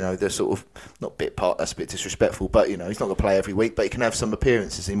 the sort of, not bit part, that's a bit disrespectful, but, he's not going to play every week, but he can have some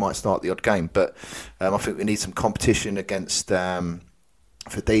appearances. He might start the odd game. But I think we need some competition against, for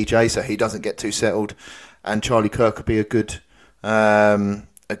DJ, so he doesn't get too settled. And Charlie Kirk could be a good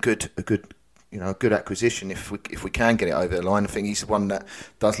acquisition if we can get it over the line. I think he's the one that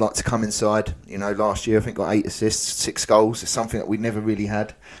does like to come inside. Last year I think got 8 assists, 6 goals. It's something that we never really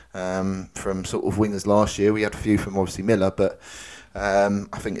had from sort of wingers last year. We had a few from obviously Miller, but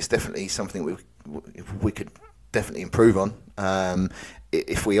I think it's definitely something we could definitely improve on.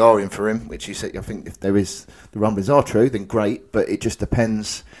 If we are in for him, which you said, I think if the rumblings are true, then great. But it just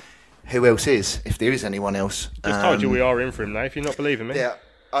depends who else is, if there is anyone else. Just told you we are in for him now. If you're not believing me, yeah.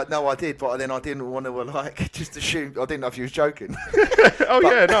 No, I did, but then I didn't want to just assume. I didn't know if you was joking.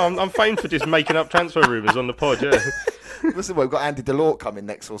 I'm famed for just making up transfer rumours on the pod. Yeah, listen, we've got Andy Delort coming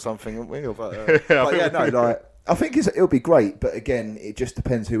next or something, haven't we? I think it'll be great, but again, it just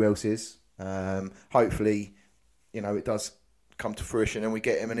depends who else is. Hopefully, it does come to fruition and we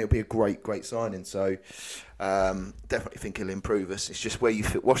get him, and it'll be a great signing. So, definitely think he'll improve us. It's just where you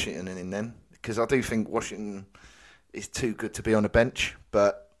fit Washington in then, because I do think Washington is too good to be on a bench,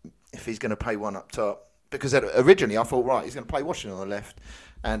 but if he's going to play one up top, because originally I thought, he's going to play Washington on the left,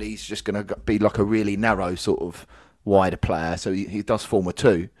 and he's just going to be like a really narrow sort of wider player, so he does form a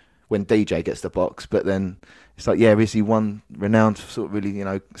 2 when DJ gets the box, but then it's like, is he one renowned for sort of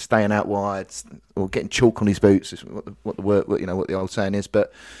really, staying out wide or getting chalk on his boots, is what the old saying is,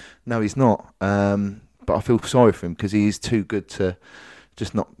 but no, he's not. But I feel sorry for him because he is too good to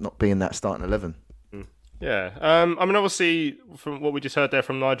just not be in that starting 11. Yeah, I mean, obviously, from what we just heard there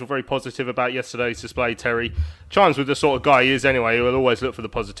from Nigel, very positive about yesterday's display, Terry. Chimes with the sort of guy he is anyway, he will always look for the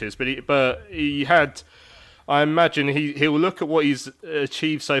positives, but he had, I imagine he'll look at what he's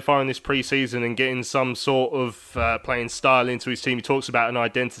achieved so far in this pre-season and getting some sort of playing style into his team. He talks about an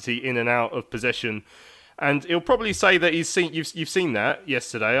identity in and out of possession, and he'll probably say that you've seen that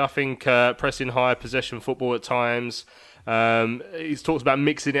yesterday. I think pressing high possession football at times. He's talked about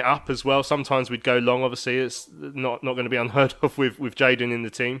mixing it up as well. Sometimes we'd go long. Obviously, it's not going to be unheard of with Jayden in the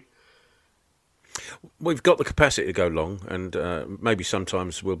team. We've got the capacity to go long, and maybe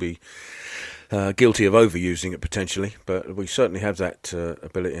sometimes we'll be guilty of overusing it potentially, but we certainly have that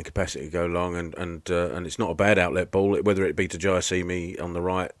ability and capacity to go long, and it's not a bad outlet ball, whether it be to Jayasimi on the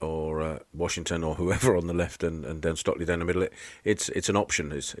right or Washington or whoever on the left, and then Stockley down the middle. It's an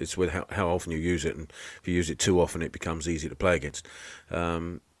option. It's with how often you use it, and if you use it too often, it becomes easy to play against.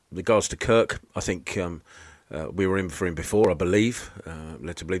 Regards to Kirk, I think. We were in for him before, I believe.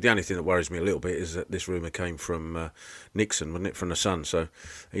 Led to believe. The only thing that worries me a little bit is that this rumour came from Nixon, wasn't it, from the Sun? So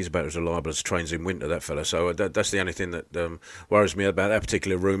he's about as reliable as trains in winter, that fella. So that's the only thing that worries me about that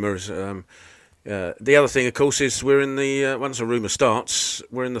particular rumour. The other thing, of course, is we're in the once a rumour starts,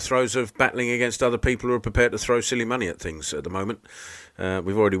 we're in the throes of battling against other people who are prepared to throw silly money at things at the moment.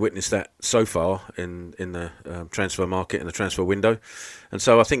 We've already witnessed that so far in the transfer market and the transfer window, and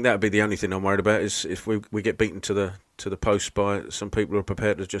so I think that would be the only thing I'm worried about is if we get beaten to the post by some people who are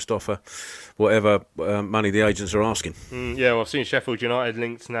prepared to just offer whatever money the agents are asking. Yeah, well, I've seen Sheffield United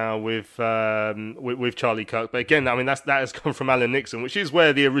linked now with Charlie Kirk, but again, I mean that has come from Alan Nixon, which is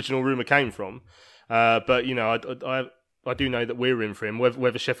where the original rumour came from. But you know, I do know that we're in for him.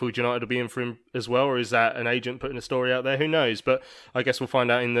 Whether Sheffield United will be in for him as well, or is that an agent putting a story out there? Who knows? But I guess we'll find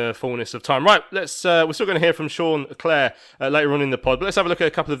out in the fullness of time. Right, we're still going to hear from Sean Clare later on in the pod. But let's have a look at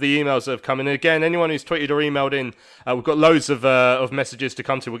a couple of the emails that have come in. And again, anyone who's tweeted or emailed in, we've got loads of messages to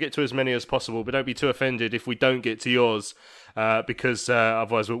come to. We'll get to as many as possible, but don't be too offended if we don't get to yours. Because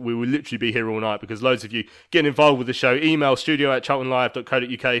otherwise we will literally be here all night, because loads of you getting involved with the show. Email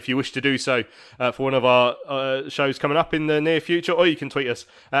studio@charltonlive.co.uk if you wish to do so for one of our shows coming up in the near future, or you can tweet us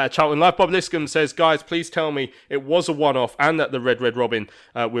at Charlton Live. Bob Liscombe says, guys, please tell me it was a one-off and that the Red Robin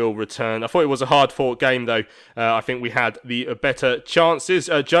will return. I thought it was a hard-fought game though. I think we had the better chances.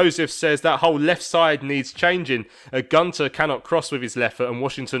 Joseph says that whole left side needs changing. Gunter cannot cross with his left foot, and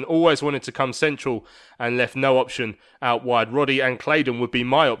Washington always wanted to come central and left no option out wide. Roddy and Claydon would be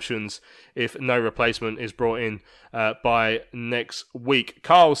my options if no replacement is brought in by next week.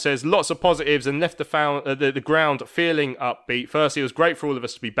 Carl says lots of positives and left the ground feeling upbeat. Firstly, it was great for all of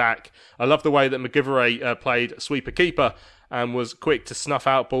us to be back. I love the way that McGivray played sweeper-keeper and was quick to snuff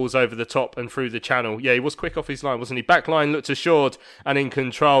out balls over the top and through the channel. Yeah, he was quick off his line, wasn't he? Back line looked assured and in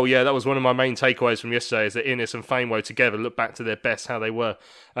control. Yeah, that was one of my main takeaways from yesterday, is that Innes and Famewo together look back to their best, how they were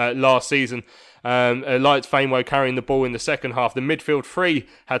last season. Liked Famewo carrying the ball in the second half. The midfield three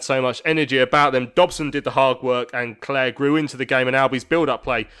had so much energy about them. Dobson did the hard work and Clare grew into the game, and Albie's build-up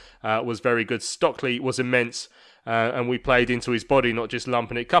play was very good. Stockley was immense. And we played into his body, not just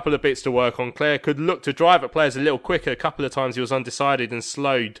lumping it. A couple of bits to work on. Clare could look to drive at players a little quicker. A couple of times he was undecided and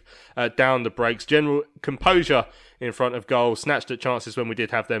slowed down the brakes. General composure in front of goal, snatched at chances when we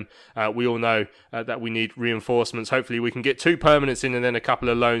did have them. We all know that we need reinforcements. Hopefully we can get 2 permanents in and then a couple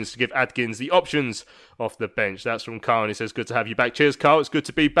of loans to give Adkins the options off the bench. That's from Carl, and he says, good to have you back. Cheers, Carl. It's good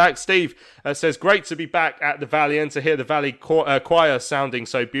to be back. Steve says, great to be back at the Valley and to hear the Valley choir sounding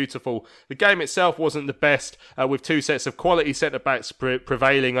so beautiful. The game itself wasn't the best, with 2 sets of quality centre-backs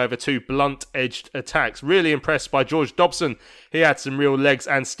prevailing over 2 blunt-edged attacks. Really impressed by George Dobson. He had some real legs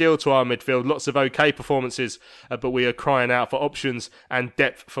and steel to our midfield. Lots of okay performances, but we are crying out for options and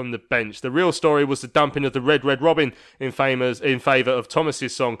depth from the bench. The real story was the dumping of the Red Robin in favour of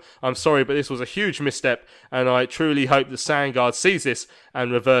Thomas's song. I'm sorry, but this was a huge misstep, and I truly hope the Sandguard sees this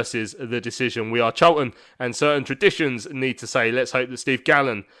and reverses the decision. We are Charlton, and certain traditions need to say, let's hope that Steve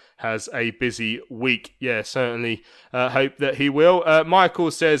Gallen has a busy week. Yeah, certainly hope that he will. Michael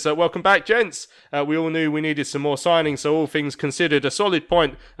says, welcome back, gents. We all knew we needed some more signings, so all things considered, a solid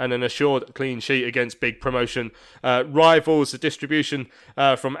point and an assured clean sheet against big promotion rivals. The distribution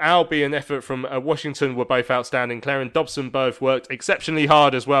from Albie and effort from Washington were both outstanding. Clare and Dobson both worked exceptionally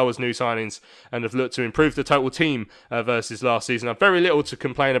hard as well as new signings and have looked to improve the total team versus last season. I've very little to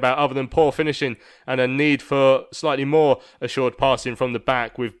complain about other than poor finishing and a need for slightly more assured passing from the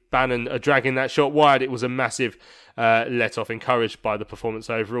back, with Bannon dragging that shot wide. It was a massive let off, encouraged by the performance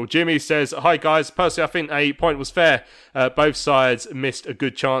overall. Jimmy says, hi guys, personally I think a point was fair. Both sides missed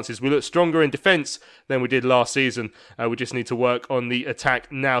good chances. We look stronger in defence than we did last season. We just need to work on the attack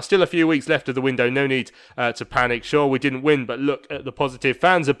now. Still a few weeks left of the window, no need to panic. Sure, we didn't win, but look at the positive.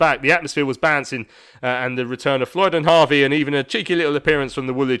 Fans are back, the atmosphere was bouncing, and the return of Floyd and Harvey, and even a cheeky little appearance from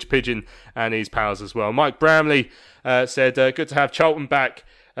the Woolwich Pigeon and his pals as well. Mike Bramley said, good to have Charlton back.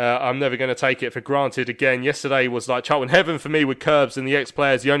 I'm never going to take it for granted again. Yesterday was like Charlton heaven for me with Curbs and the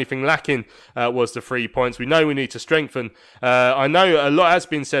ex-players. The only thing lacking was the 3 points. We know we need to strengthen. I know a lot has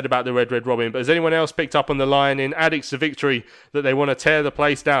been said about the Red Robin, but has anyone else picked up on the line in Addicts to Victory that they want to tear the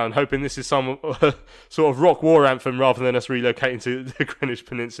place down, hoping this is some sort of rock war anthem rather than us relocating to the Greenwich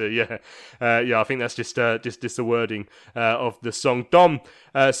Peninsula? Yeah, I think that's just the wording of the song. Dom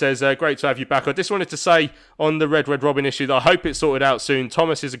says, great to have you back. I just wanted to say on the Red Robin issue that I hope it's sorted out soon.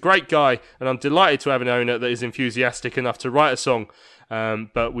 Thomas is a great guy, and I'm delighted to have an owner that is enthusiastic enough to write a song,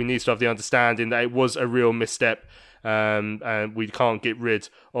 but we need to have the understanding that it was a real misstep, and we can't get rid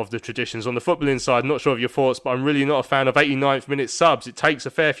of the traditions. On the footballing side, not sure of your thoughts, but I'm really not a fan of 89th minute subs. It takes a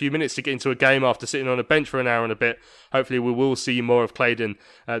fair few minutes to get into a game after sitting on a bench for an hour and a bit. Hopefully we will see more of Claydon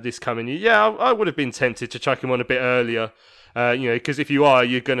this coming year. Yeah, I would have been tempted to chuck him on a bit earlier. Because if you are,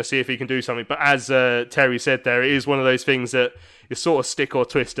 you're going to see if he can do something. But as Terry said there, it is one of those things that sort of stick or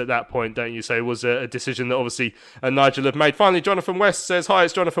twist at that point, don't you? So it was a decision that obviously Nigel had made. Finally, Jonathan West says, hi,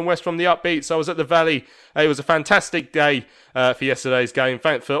 it's Jonathan West from the Upbeats. I was at the Valley. It was a fantastic day for yesterday's game.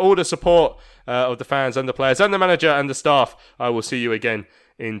 Thanks for all the support of the fans and the players and the manager and the staff. I will see you again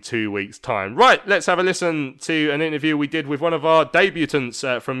in 2 weeks' time. Right, let's have a listen to an interview we did with one of our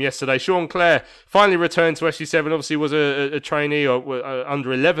debutants from yesterday. Sean Clare finally returned to SG7. Obviously was a trainee or under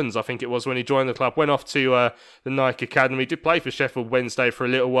 11s, I think it was, when he joined the club. Went off to the Nike Academy. Did play for Sheffield Wednesday for a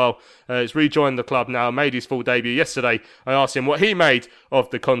little while. He's rejoined the club now, made his full debut yesterday. I asked him what he made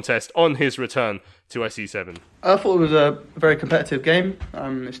of the contest on his return to SG7. I thought it was a very competitive game.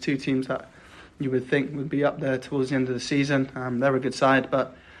 It's two teams that you would think would be up there towards the end of the season. They're a good side,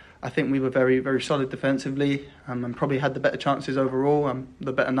 but I think we were very, very solid defensively and probably had the better chances overall,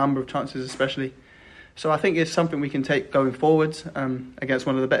 the better number of chances especially. So I think it's something we can take going forwards against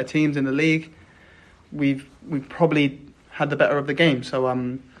one of the better teams in the league. We've probably had the better of the game,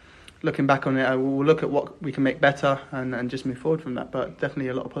 so looking back on it, we'll look at what we can make better and just move forward from that, but definitely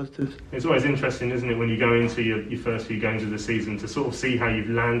a lot of positives. It's always interesting, isn't it, when you go into your first few games of the season to sort of see how you've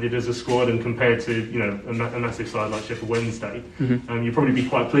landed as a squad and compared to, you know, a massive side like Sheffield Wednesday. Mm-hmm. You'll probably be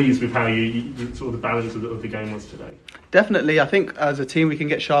quite pleased with how you sort of the balance of the game was today. Definitely. I think as a team we can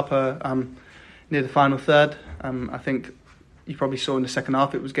get sharper near the final third. I think you probably saw in the second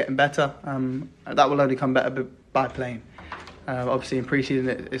half it was getting better. That will only come better by playing. Obviously in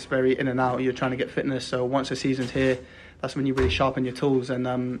pre-season it's very in and out. You're trying to get fitness, so once the season's here, that's when you really sharpen your tools.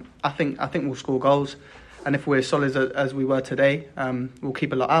 And I think we'll score goals, and if we're as solid as we were today, we'll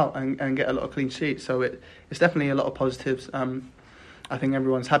keep a lot out and get a lot of clean sheets. So it's definitely a lot of positives. I think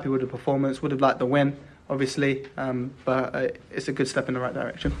everyone's happy with the performance. Would have liked the win, obviously, but it's a good step in the right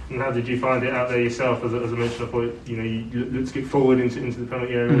direction. And how did you find it out there yourself? As I mentioned, I thought you looked to get forward into the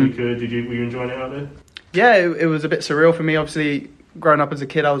penalty area when you could. Were you enjoying it out there? Yeah, it was a bit surreal for me. Obviously, growing up as a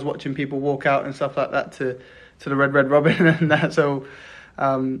kid, I was watching people walk out and stuff like that to the Red Robin and that. So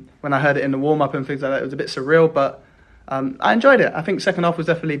when I heard it in the warm up and things like that, it was a bit surreal. But I enjoyed it. I think second half was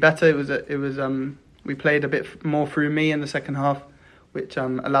definitely better. It was we played a bit more through me in the second half, which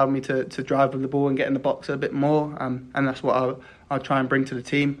allowed me to drive with the ball and get in the box a bit more. And that's what I'll try and bring to the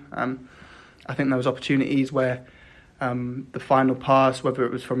team. I think there was opportunities where the final pass, whether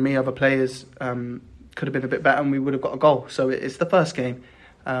it was from me or other players, could have been a bit better and we would have got a goal. So it's the first game.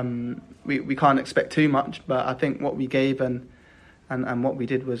 We can't expect too much, but I think what we gave and what we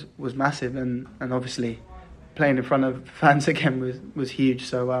did was massive, and obviously playing in front of fans again was huge.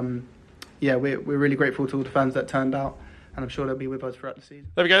 So we're really grateful to all the fans that turned out, and I'm sure they'll be with us throughout the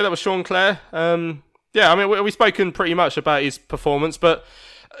season. There we go, that was Sean Clare. We've spoken pretty much about his performance, but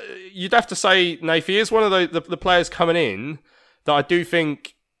you'd have to say, Nath, he is one of the players coming in that I do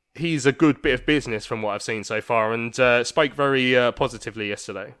think he's a good bit of business from what I've seen so far, and spoke very positively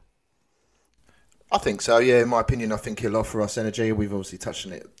yesterday. I think so, yeah. In my opinion, I think he'll offer us energy. We've obviously touched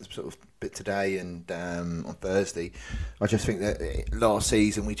on it sort of a bit today and on Thursday. I just think that last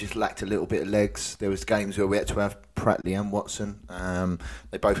season we just lacked a little bit of legs. There was games where we had to have Pratley and Watson.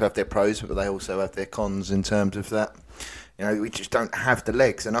 They both have their pros, but they also have their cons in terms of that. You know, we just don't have the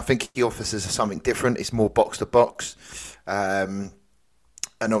legs, and I think he offers us something different. It's more box to box.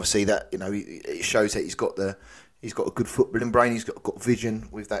 And obviously that, you know, it shows that he's got a good footballing brain. He's got vision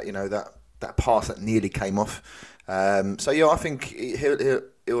with that, you know, that pass that nearly came off. I think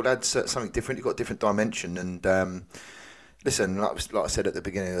he'll add something different. He's got a different dimension. And listen, like I said at the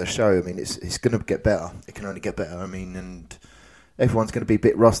beginning of the show, I mean, it's going to get better. It can only get better. I mean, and everyone's going to be a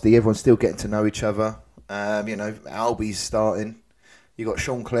bit rusty. Everyone's still getting to know each other. Albi's starting. You got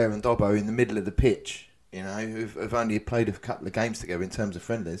Sean Clare and Dobbo in the middle of the pitch. You know, who've only played a couple of games together in terms of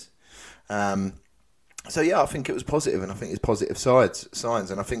friendlies. I think it was positive, and I think it's positive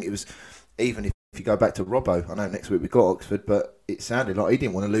signs. And I think it was, even if you go back to Robbo, I know next week we've got Oxford, but it sounded like he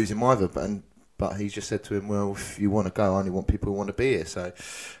didn't want to lose him either. But he just said to him, well, if you want to go, I only want people who want to be here. So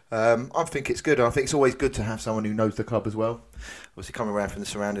I think it's good. I think it's always good to have someone who knows the club as well. Obviously coming around from the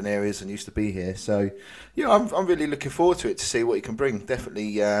surrounding areas and used to be here. So, I'm really looking forward to it, to see what he can bring.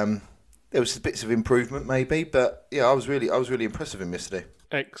 Definitely... there was bits of improvement, maybe, but I was really impressed with him yesterday.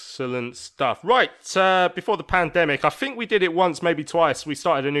 Excellent stuff. Right, before the pandemic, I think we did it once, maybe twice. We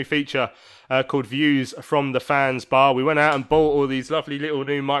started a new feature called Views from the Fans Bar. We went out and bought all these lovely little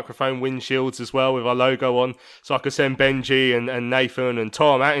new microphone windshields as well with our logo on, so I could send Benji and Nathan and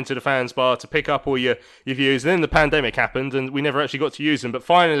Tom out into the Fans Bar to pick up all your views. And then the pandemic happened and we never actually got to use them. But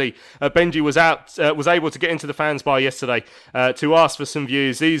finally, Benji was able to get into the Fans Bar yesterday to ask for some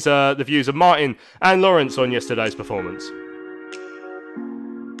views. These are the views of Martin and Lawrence on yesterday's performance.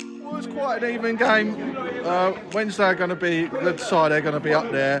 It was quite quite an even game. Wednesday are going to be a good side. They're going to be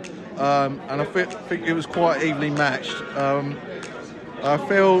up there, and I think it was quite evenly matched. I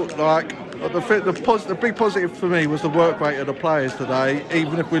feel like the big positive for me was the work rate of the players today.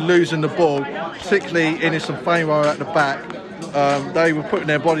 Even if we're losing the ball, particularly Innes and Fainwell at the back, they were putting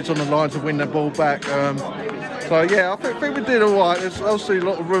their bodies on the line to win their ball back. So yeah, I think we did all right. There's obviously a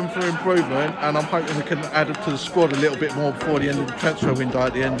lot of room for improvement, and I'm hoping we can add it to the squad a little bit more before the end of the transfer window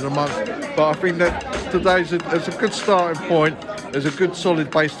at the end of the month. But I think that today's a good starting point. There's a good solid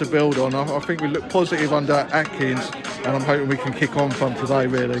base to build on. I think we look positive under Atkins, and I'm hoping we can kick on from today,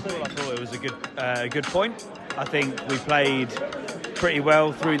 really. I thought it was a good point. I think we played pretty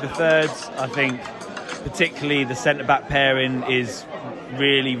well through the thirds. I think particularly the centre-back pairing is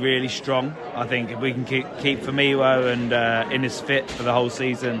really, really strong. I think if we can keep Famiwo and Innes fit for the whole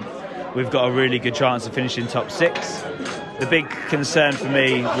season, we've got a really good chance of finishing top 6. The big concern for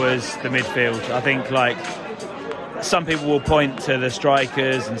me was the midfield. I think some people will point to the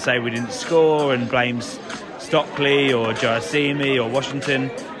strikers and say we didn't score and blame Stockley or Joasimi or Washington.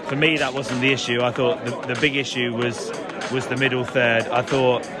 For me, that wasn't the issue. I thought the big issue was the middle third. I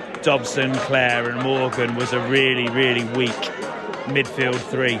thought Dobson, Clare and Morgan was a really, really weak midfield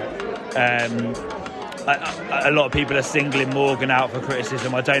three. A lot of people are singling Morgan out for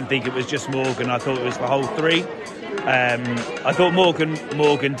criticism. I don't think it was just Morgan. I thought it was the whole three. I thought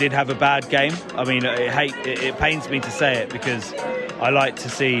Morgan did have a bad game. I mean, it pains me to say it because I like to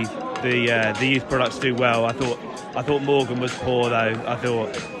see the youth products do well. I thought Morgan was poor though. I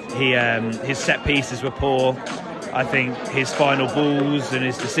thought his set pieces were poor. I think his final balls and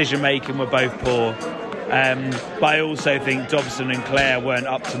his decision making were both poor. But I also think Dobson and Clare weren't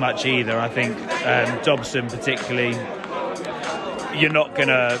up to much either. I think Dobson particularly, you're not going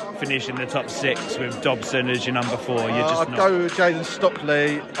to finish in the top 6 with Dobson as your number 4. You're just I'd go with Jayden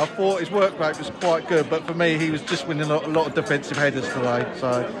Stockley. I thought his work rate was quite good, but for me, he was just winning a lot of defensive headers today.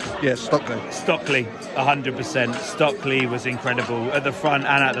 So, yeah, Stockley. Stockley, 100%. Stockley was incredible at the front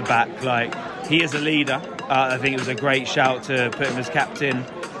and at the back. He is a leader. I think it was a great shout to put him as captain.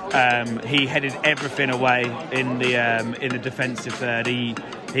 He headed everything away in the defensive third. He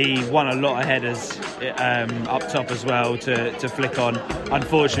won a lot of headers up top as well to flick on.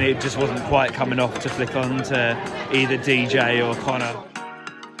 Unfortunately, it just wasn't quite coming off to flick on to either DJ or Connor.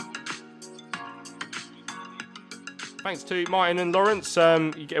 Thanks to Martin and Lawrence.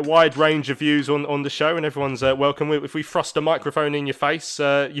 You get a wide range of views on the show, and everyone's welcome. If we thrust a microphone in your face,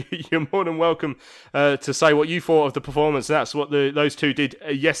 you're more than welcome to say what you thought of the performance. And that's what those two did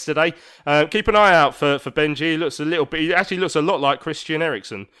yesterday. Keep an eye out for Benji. He actually looks a lot like Christian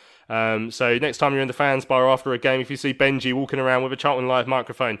Eriksen. So next time you're in the fans bar after a game, if you see Benji walking around with a Charlton Live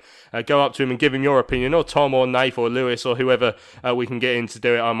microphone, go up to him and give him your opinion, or Tom or Nath or Lewis or whoever we can get in to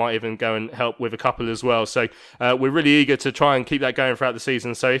do it. I might even go and help with a couple as well. So we're really eager to try and keep that going throughout the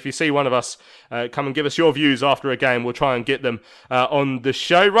season. So if you see one of us, come and give us your views after a game. We'll try and get them on the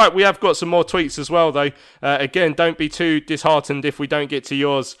show. Right, we have got some more tweets as well, though. Again, don't be too disheartened if we don't get to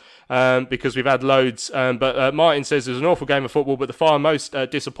yours. Because we've had loads. But Martin says it was an awful game of football, but the far most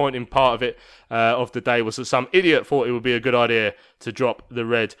disappointing part of it, of the day, was that some idiot thought it would be a good idea to drop the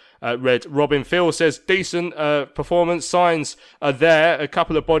red. Robin Phil says, decent performance, signs are there, a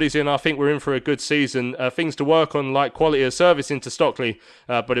couple of bodies in, I think we're in for a good season. Things to work on, like quality of service into Stockley,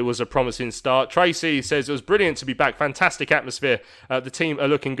 but it was a promising start. Tracy says it was brilliant to be back, fantastic atmosphere. The team are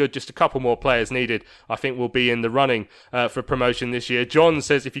looking good, just a couple more players needed. I think we'll be in the running for promotion this year. John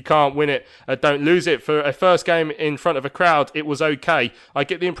says if you can't win it, don't lose it. For a first game in front of a crowd, it was okay. I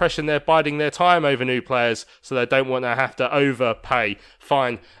get the impression they're biding their time over new players, so they don't want to have to overpay.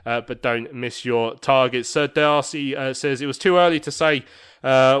 Fine, but don't miss your targets. Sir Darcy says it was too early to say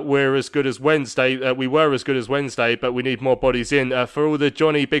we're as good as Wednesday. We were as good as Wednesday, but we need more bodies in. For all the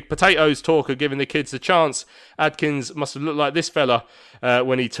Johnny Big Potatoes talk of giving the kids a chance, Adkins must have looked like this fella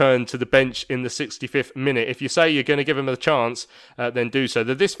when he turned to the bench in the 65th minute. If you say you're going to give him a chance, then do so.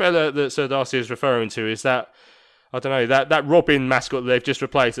 This fella that Sir Darcy is referring to is that, I don't know, that Robin mascot that they've just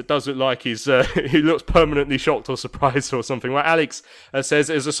replaced. It does look like he looks permanently shocked or surprised or something. Well, Alex says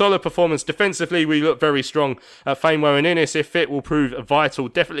it was a solid performance. Defensively, we look very strong. Fainwell and Innes, if fit, will prove vital.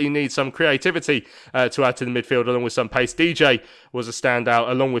 Definitely need some creativity to add to the midfield along with some pace. DJ was a standout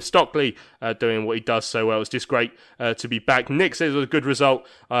along with Stockley doing what he does so well. It's just great to be back. Nick says it was a good result.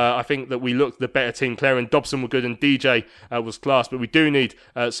 I think that we looked the better team. Clare and Dobson were good and DJ was class, but we do need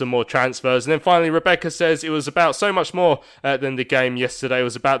some more transfers. And then finally, Rebecca says it was about so much more than the game yesterday. It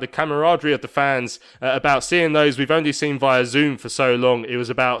was about the camaraderie of the fans, about seeing those we've only seen via Zoom for so long. It was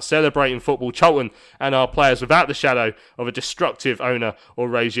about celebrating football, Charlton and our players without the shadow of a destructive owner or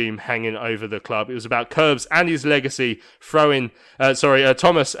regime hanging over the club. It was about Curbs and his legacy,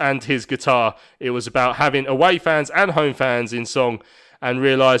 Thomas and his guitar. It was about having away fans and home fans in song, and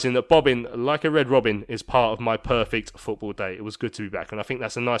realising that bobbing like a red robin is part of my perfect football day. It was good to be back, and I think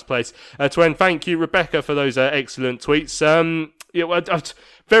that's a nice place to end. Thank you, Rebecca, for those excellent tweets.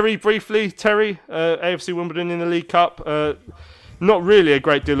 Very briefly, Terry, AFC Wimbledon in the League Cup. Not really a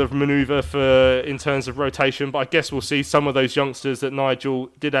great deal of manoeuvre in terms of rotation, but I guess we'll see some of those youngsters that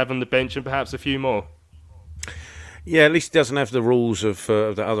Nigel did have on the bench, and perhaps a few more. Yeah, at least he doesn't have the rules of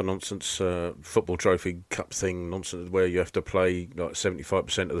the other nonsense football trophy cup thing nonsense where you have to play like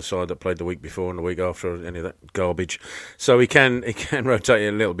 75% of the side that played the week before and the week after, any of that garbage. So he can rotate it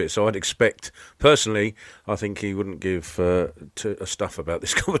a little bit. So I'd expect, personally, I think he wouldn't give a stuff about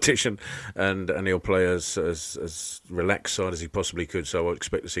this competition, and he'll play as relaxed side as he possibly could. So I'd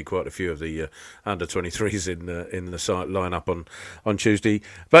expect to see quite a few of the under 23s in the side lineup on Tuesday.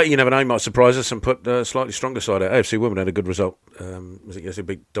 But you never know, he might surprise us and put a slightly stronger side out. AFC Wimbledon had a good result. Was it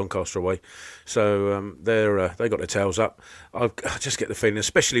yesterday? Beat Doncaster away. So they got their tails up. I just get the feeling,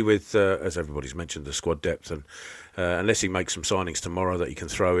 especially with, as everybody's mentioned, the squad depth, and unless he makes some signings tomorrow that he can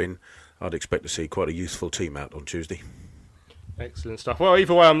throw in, I'd expect to see quite a youthful team out on Tuesday. Excellent stuff. Well,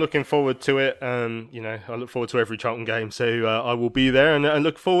 either way, I'm looking forward to it. I look forward to every Charlton game, so I will be there and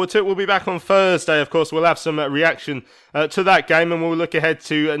look forward to it. We'll be back on Thursday, of course. We'll have some reaction to that game, and we'll look ahead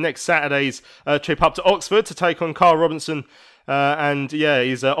to next Saturday's trip up to Oxford to take on Carl Robinson.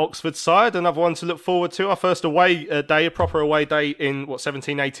 He's Oxford side. Another one to look forward to. Our first away day, a proper away day in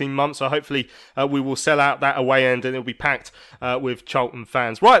 17, 18 months. So hopefully we will sell out that away end and it'll be packed with Charlton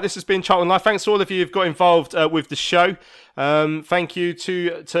fans. Right, this has been Charlton Live. Thanks to all of you who've got involved with the show. Thank you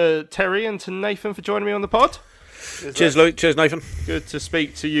to Terry and to Nathan for joining me on the pod. Cheers, Luke. Cheers, Nathan. Good to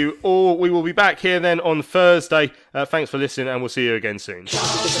speak to you all. We will be back here then on Thursday. Thanks for listening, and we'll see you again soon.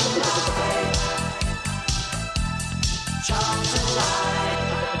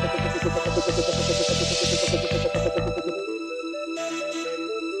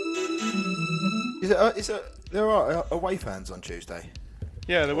 There are away fans on Tuesday?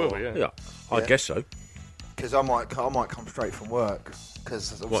 Yeah, there will be. Yeah, I guess so. Because I might come straight from work.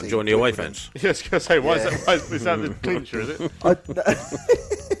 What, join the away fans? Yes, I was going to say, is that the clincher, is it?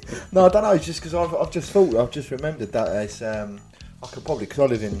 No, I don't know. It's just because I've just remembered that it's I could probably, because I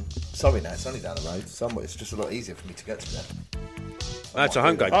live in Surrey now. It's only down the road. Somewhere it's just a lot easier for me to get to there. That's a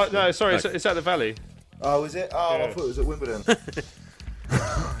home game. Oh no, sorry, it's at the Valley. Oh, is it? Oh, yeah. I thought it was at Wimbledon.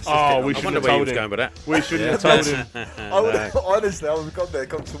 We shouldn't have told him. Going with that. We shouldn't have told him. Honestly, I would have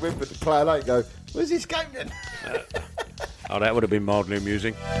gone to Wimbledon, play a late, go, where's this game then? That would have been mildly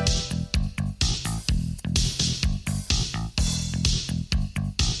amusing.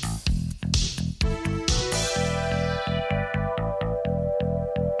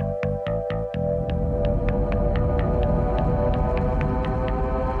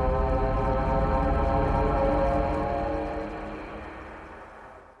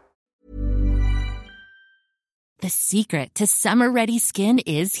 The secret to summer-ready skin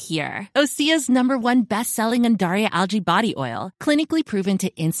is here. Osea's #1 best-selling Undaria Algae Body Oil, clinically proven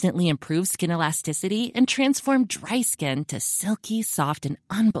to instantly improve skin elasticity and transform dry skin to silky, soft, and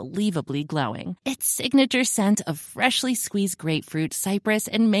unbelievably glowing. Its signature scent of freshly squeezed grapefruit, cypress,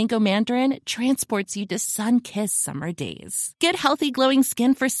 and mango mandarin transports you to sun-kissed summer days. Get healthy, glowing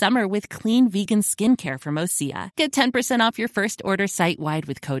skin for summer with clean, vegan skincare from Osea. Get 10% off your first order site-wide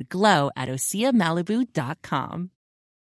with code GLOW at OseaMalibu.com.